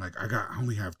man. I'm like, I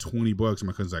only have $20. And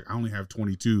my cousin's like, I only have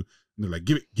 22. And they're like,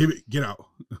 give it, get out.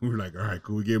 We're like, all right,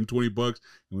 cool. We gave him $20 and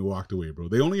we walked away, bro.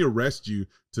 They only arrest you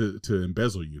to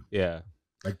embezzle you. Yeah.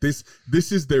 Like this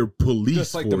is their police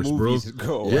Just like force, the bro. movies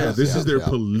go. Yeah, Yes, this yeah, is their yeah.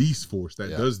 police force that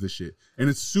Yeah. does this shit.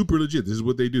 And it's super legit. This is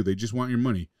what they do. They just want your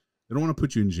money. They don't want to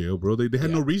put you in jail, bro. They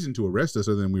had no reason to arrest us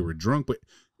other than we were drunk, but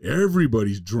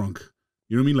everybody's drunk.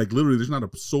 You know what I mean? Like literally there's not a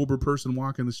sober person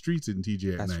walking the streets in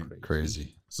TJ at That's night.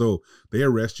 crazy. So they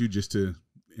arrest you just to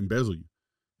embezzle you.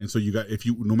 And so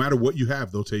no matter what you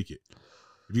have, they'll take it.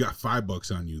 If you got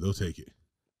 $5 on you, they'll take it.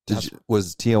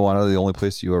 Was Tijuana the only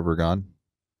place you ever gone?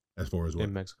 As far as what?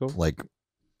 In Mexico? Like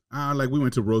Like we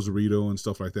went to Rosarito and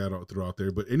stuff like that all throughout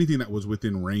there. But anything that was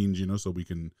within range, you know, so we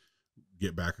can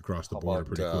get back across the border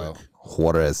pretty quick.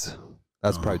 Juarez.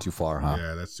 That's probably too far, huh?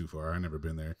 Yeah, that's too far. I never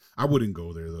been there. I wouldn't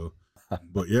go there though.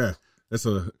 But yeah, there's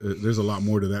a lot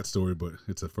more to that story, but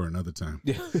it's for another time.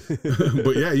 Yeah.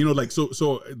 But yeah, you know, like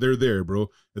so they're there, bro.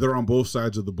 They're on both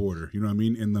sides of the border. You know what I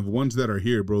mean? And the ones that are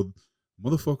here, bro,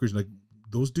 motherfuckers, like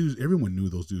those dudes. Everyone knew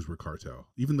those dudes were cartel.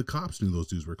 Even the cops knew those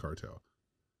dudes were cartel.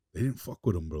 They didn't fuck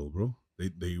with them, bro.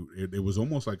 It was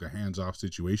almost like a hands-off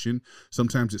situation.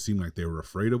 Sometimes it seemed like they were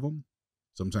afraid of them.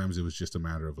 Sometimes it was just a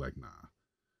matter of like, nah,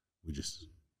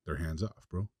 they're hands off,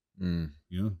 bro. You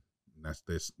know,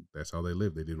 that's how they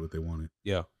live. They did what they wanted.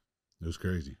 Yeah, it was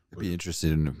crazy. I'd be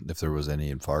interested in if there was any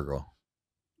in Fargo.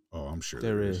 Oh, I'm sure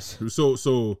there is.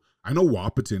 So I know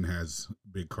Wahpeton has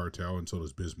big cartel, and so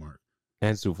does Bismarck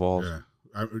and Sioux Falls.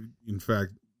 Yeah, in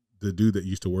fact, the dude that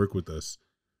used to work with us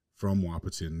from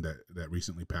Wahpeton that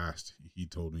recently passed, he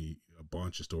told me a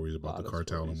bunch of stories about the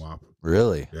cartel in Wap.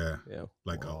 Really? Yeah.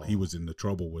 Like he was in the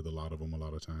trouble with a lot of them a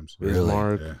lot of times.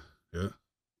 Bismarck. Yeah.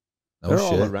 They're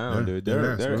all around, dude.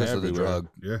 They're because of the drug.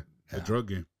 Yeah, the drug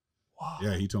game. Wow.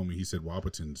 Yeah, he told me. He said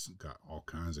Wahpeton's got all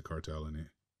kinds of cartel in it.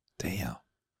 Damn.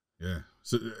 Yeah.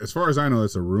 So as far as I know,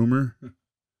 that's a rumor.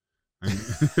 You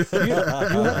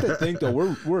have to think though,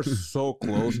 we're so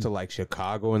close to like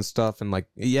Chicago and stuff, and like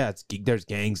there's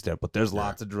gangs there, but there's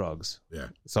lots of drugs. Yeah.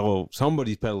 So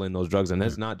somebody's peddling those drugs, and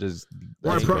it's not just.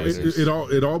 Well,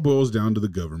 it all boils down to the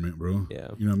government, bro. Yeah.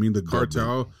 You know what I mean? The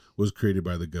cartel was created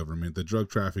by the government. The drug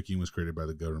trafficking was created by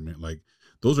the government. Like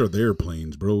those are their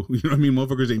planes, bro. You know what I mean?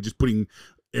 Motherfuckers ain't just putting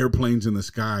airplanes in the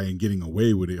sky and getting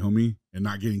away with it, homie, and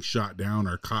not getting shot down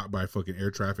or caught by fucking air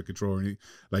traffic control or anything.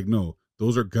 Like no.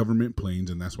 Those are government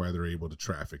planes, and that's why they're able to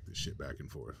traffic this shit back and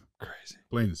forth. Crazy.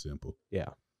 Plain and simple. Yeah.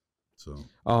 So,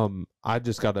 I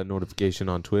just got a notification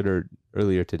on Twitter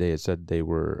earlier today. It said they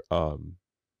were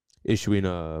issuing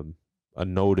a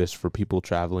notice for people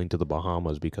traveling to the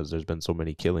Bahamas because there's been so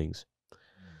many killings.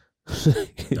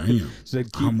 Damn. I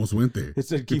almost went there. It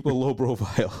said keep a low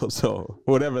profile. So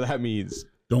whatever that means.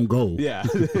 Don't go. Yeah.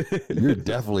 You're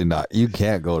definitely not. You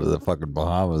can't go to the fucking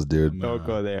Bahamas, dude. Don't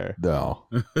go there. No.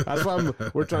 That's why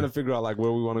we're trying to figure out like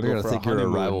where we want to go. They're gonna think you're a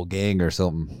rival gang or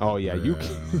something. Oh yeah, you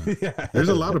can. Yeah. There's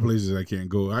a lot of places I can't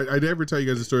go. I ever tell you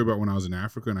guys a story about when I was in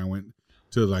Africa and I went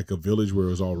to like a village where it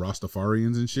was all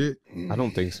Rastafarians and shit? I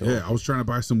don't think so. Yeah, I was trying to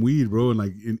buy some weed, bro, and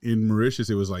like in Mauritius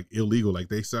it was like illegal. Like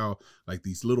they sell like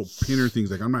these little pinner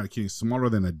things. Like I'm not kidding, smaller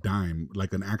than a dime,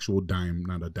 like an actual dime,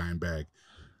 not a dime bag.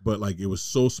 But like it was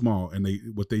so small, and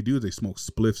what they do is they smoke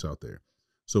spliffs out there.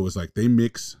 So it's like they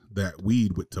mix that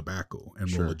weed with tobacco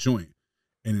and roll a joint,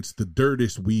 and it's the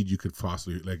dirtiest weed you could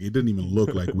possibly like. It doesn't even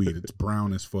look like weed; it's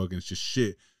brown as fuck, and it's just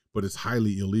shit. But it's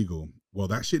highly illegal. Well,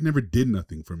 that shit never did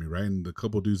nothing for me, right? And the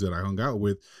couple dudes that I hung out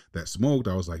with that smoked,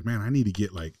 I was like, man, I need to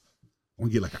get like, I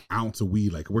want to get like an ounce of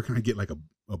weed. Like, where can I get like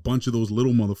a bunch of those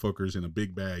little motherfuckers in a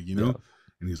big bag, you know? Yeah.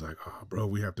 And he's like, oh, bro,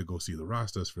 we have to go see the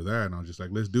Rastas for that. And I was just like,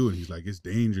 let's do it. He's like, it's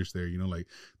dangerous there. You know, like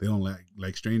they don't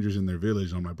like strangers in their village.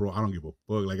 And I'm like, bro, I don't give a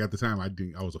fuck. Like at the time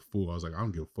I was a fool. I was like, I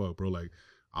don't give a fuck, bro. Like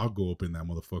I'll go up in that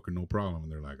motherfucker, no problem.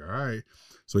 And they're like, all right.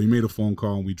 So he made a phone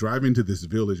call and we drive into this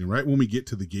village. And right when we get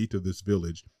to the gate of this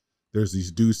village, there's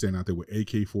these dudes standing out there with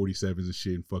AK-47s and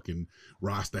shit and fucking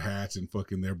Rasta hats and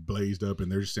fucking they're blazed up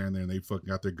and they're just standing there and they fucking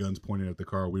got their guns pointed at the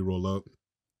car. We roll up.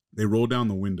 They roll down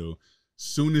the window.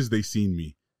 Soon as they seen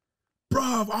me,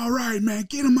 bruv, all right, man,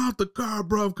 get him out the car,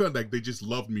 bruv. Like they just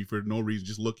loved me for no reason,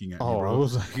 just looking at me, bro. I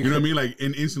was like, you know what I mean? Like,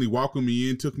 and instantly welcomed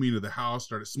me in, took me into the house,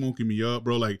 started smoking me up,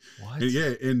 bro. Like, what? And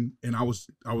yeah, and I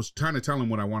was trying to tell him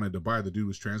what I wanted to buy. The dude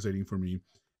was translating for me,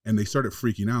 and they started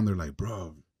freaking out. And they're like,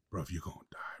 bruv, you're gonna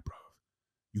die,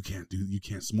 bruv. You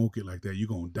can't smoke it like that. You're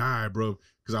gonna die, bruv.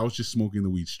 Because I was just smoking the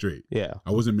weed straight. Yeah,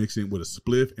 I wasn't mixing it with a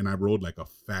spliff, and I rolled like a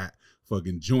fat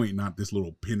fucking joint, not this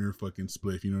little pinner fucking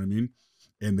spliff. You know what I mean?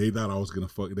 And they thought I was gonna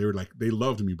fuck. They were like, they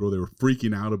loved me, bro. They were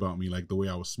freaking out about me, like the way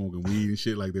I was smoking weed and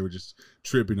shit. Like they were just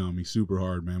tripping on me super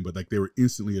hard, man. But like they were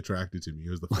instantly attracted to me. It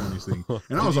was the funniest thing.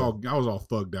 And I was all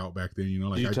thugged out back then, you know.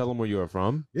 Like, did you tell them where you were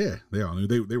from? Yeah, they all knew.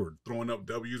 They were throwing up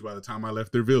W's by the time I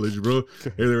left their village, bro.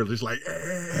 And they were just like,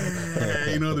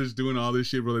 hey, you know, they're just doing all this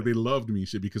shit, bro. Like they loved me,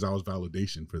 shit, because I was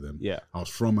validation for them. Yeah, I was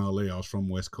from LA. I was from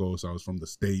West Coast. I was from the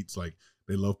States. Like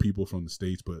they love people from the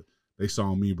States, but they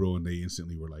saw me, bro, and they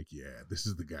instantly were like, yeah, this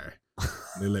is the guy.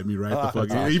 They let me right the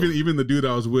fuck in. Awesome. Even the dude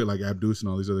I was with, like Abdus and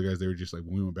all these other guys, they were just like,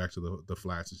 when we went back to the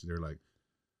flats, and they're like,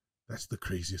 that's the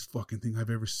craziest fucking thing I've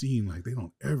ever seen. Like, they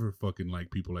don't ever fucking like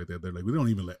people like that. They're like, we don't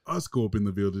even let us go up in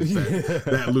the village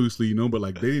that loosely, you know. But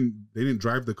like, they didn't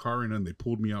drive the car in, and they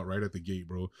pulled me out right at the gate,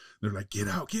 bro. They're like, get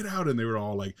out, and they were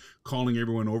all like calling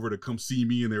everyone over to come see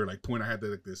me, and they were like pointing. I had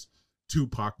like this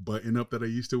Tupac button up that I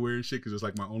used to wear and shit, because it's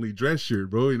like my only dress shirt,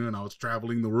 bro, you know. And I was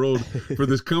traveling the world for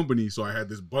this company, so I had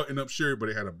this button up shirt, but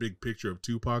it had a big picture of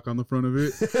Tupac on the front of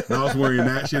it, and I was wearing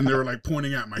that shit, and they were like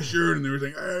pointing at my shirt, and they were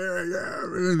saying, hey, yeah,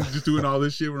 and just doing all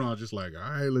this shit, and I was just like,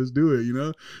 all right, let's do it, you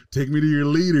know. Take me to your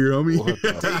leader, homie.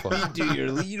 Take me to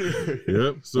your leader.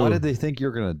 Yep. So why did they think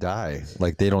you're gonna die?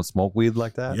 Like, they don't smoke weed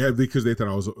like that? yeah, because they thought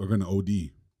I was gonna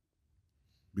OD.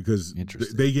 Because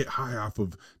they get high off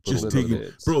of just taking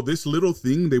bits. Bro, this little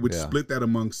thing, they would split that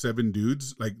among 7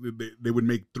 dudes. Like, they would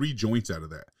make 3 joints out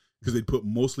of that, because they'd put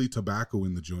mostly tobacco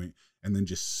in the joint and then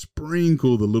just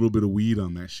sprinkle the little bit of weed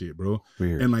on that shit, bro.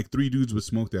 Weird. And like 3 dudes would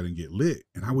smoke that and get lit,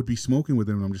 and I would be smoking with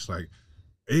them, and I'm just like,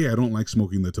 hey, I don't like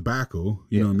smoking the tobacco,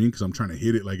 you know what I mean, because I'm trying to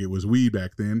hit it like it was weed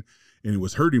back then, and it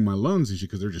was hurting my lungs and shit,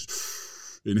 because they're just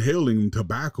inhaling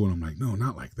tobacco, and I'm like, no,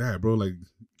 not like that, bro. Like,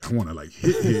 I want to like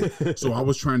hit. So I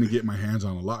was trying to get my hands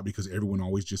on a lot, because everyone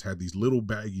always just had these little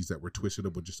baggies that were twisted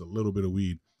up with just a little bit of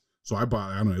weed. So I bought,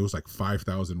 I don't know, it was like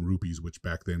 5,000 rupees, which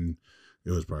back then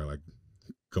it was probably like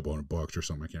a couple $100 or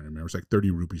something. I can't remember. It's like 30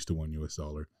 rupees to $1 US.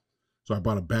 So I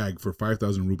bought a bag for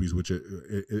 5,000 rupees, which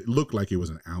it looked like it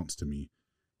was an ounce to me.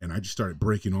 And I just started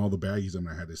breaking all the baggies.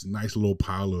 I had this nice little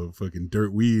pile of fucking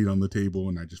dirt weed on the table,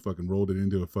 and I just fucking rolled it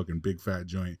into a fucking big fat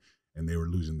joint. And they were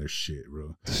losing their shit,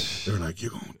 bro. They were like,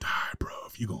 you're gonna die, bro.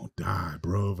 If you gonna die,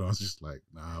 bro. And I was just like,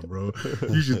 nah, bro.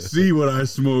 You should see what I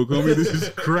smoke, homie. This is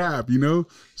crap, you know?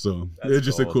 So it's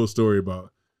just a cool story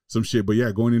about some shit. But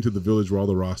yeah, going into the village where all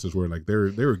the Rastas were, like, they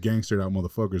were gangstered out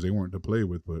motherfuckers. They weren't to play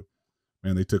with, but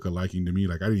man, they took a liking to me.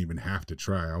 Like, I didn't even have to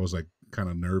try. I was like kind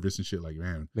of nervous and shit. Like,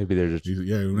 man, maybe they're just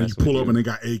when you pull up and they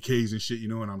got AKs and shit, you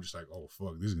know, and I'm just like, oh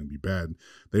fuck, this is gonna be bad.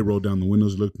 They rolled down the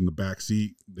windows, looked in the back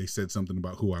seat. They said something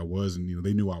about who I was, and you know,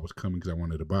 they knew I was coming because I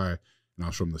wanted to buy, and I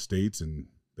was from the States, and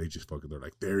they just fucking, they're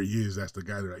like, there he is. That's the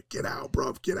guy. They're like, get out,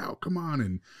 bro, get out, come on,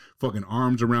 and fucking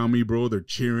arms around me, bro. They're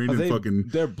cheering and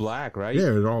they're black, right? Yeah,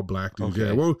 they're all black dudes. Okay.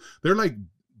 Yeah, well, they're like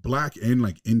black and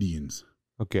like Indians.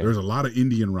 Okay, there's a lot of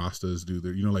Indian Rastas, dude.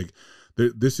 You know, like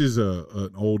this is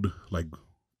an old like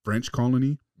French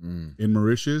colony in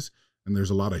Mauritius, and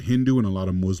there's a lot of Hindu and a lot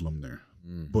of Muslim there.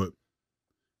 But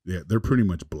yeah, they're pretty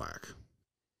much black.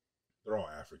 They're all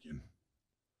African.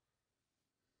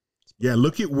 Yeah,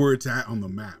 look at where it's at on the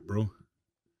map, bro.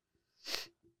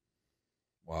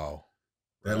 Wow.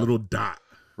 That little dot.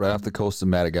 Right off the coast of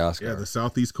Madagascar. Yeah, the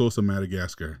southeast coast of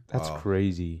Madagascar. That's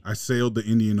crazy. I sailed the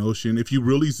Indian Ocean. If you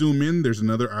really zoom in, there's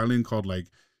another island called like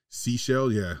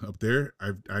Seychelles. Yeah, up there.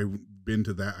 I've been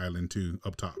to that island too,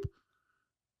 up top.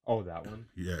 Oh, that one?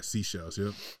 Yeah, Seychelles.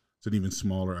 Yep. It's an even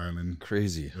smaller island.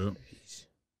 Crazy. Yep.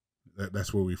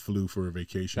 That's where we flew for a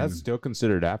vacation. That's still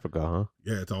considered Africa, huh?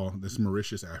 Yeah, this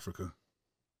Mauritius, Africa.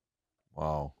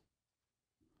 Wow.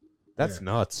 That's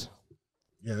nuts.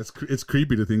 Yeah, it's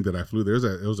creepy to think that I flew there.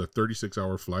 It was a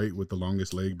 36-hour flight, with the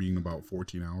longest leg being about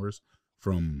 14 hours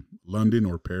from London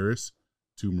or Paris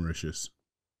to Mauritius.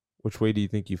 Which way do you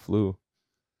think you flew?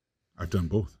 I've done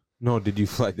both. No, did you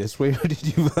fly this way or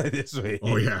did you fly this way?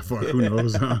 Oh yeah, fuck, who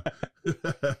knows, huh?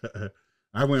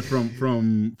 I went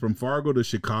from Fargo to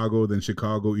Chicago, then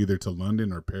Chicago either to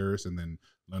London or Paris, and then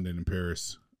London and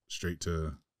Paris straight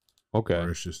to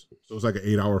Mauritius. So it was like an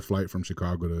 8-hour flight from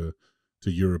Chicago to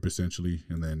Europe essentially,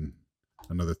 and then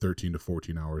another 13 to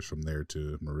 14 hours from there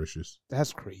to Mauritius.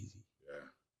 That's crazy. Yeah.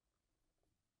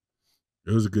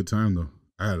 It was a good time though.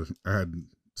 I had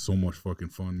so much fucking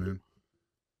fun, man.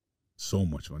 So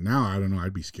much fun. Now I don't know.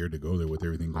 I'd be scared to go there with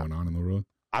everything going on in the world.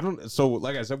 So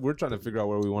like I said, we're trying to figure out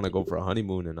where we want to go for a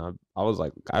honeymoon, and I was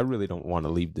like, I really don't want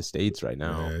to leave the States right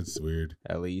now. Yeah, it's weird.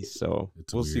 At least, so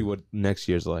we'll see what next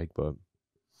year's like. But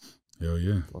hell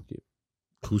yeah, fuck it.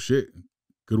 Cool shit.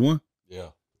 Good one.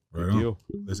 Yeah. Right on.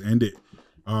 Let's end it.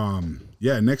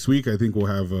 Yeah, next week I think we'll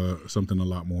have something a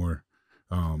lot more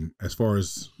as far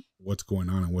as what's going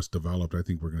on and what's developed. I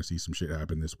think we're going to see some shit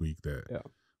happen this week that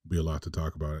will be a lot to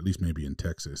talk about, at least maybe in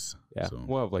Texas. Yeah, so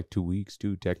we'll have like 2 weeks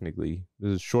too, technically.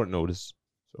 This is short notice,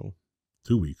 so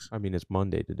 2 weeks. I mean, it's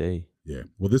Monday today. Yeah,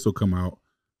 well, this will come out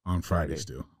on Friday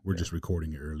still. We're just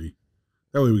recording it early.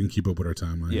 That way we can keep up with our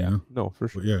timeline. Yeah, you know? No, for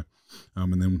sure. But yeah,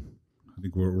 and then I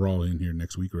think we're all in here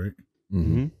next week, right?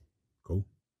 Mm-hmm. Cool.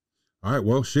 All right,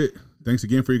 well, shit. Thanks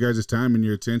again for you guys' time and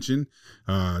your attention.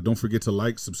 Don't forget to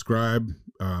like, subscribe,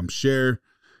 share,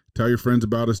 tell your friends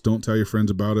about us. Don't tell your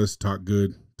friends about us. Talk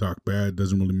good, talk bad.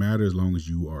 Doesn't really matter as long as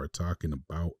you are talking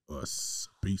about us.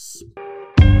 Peace.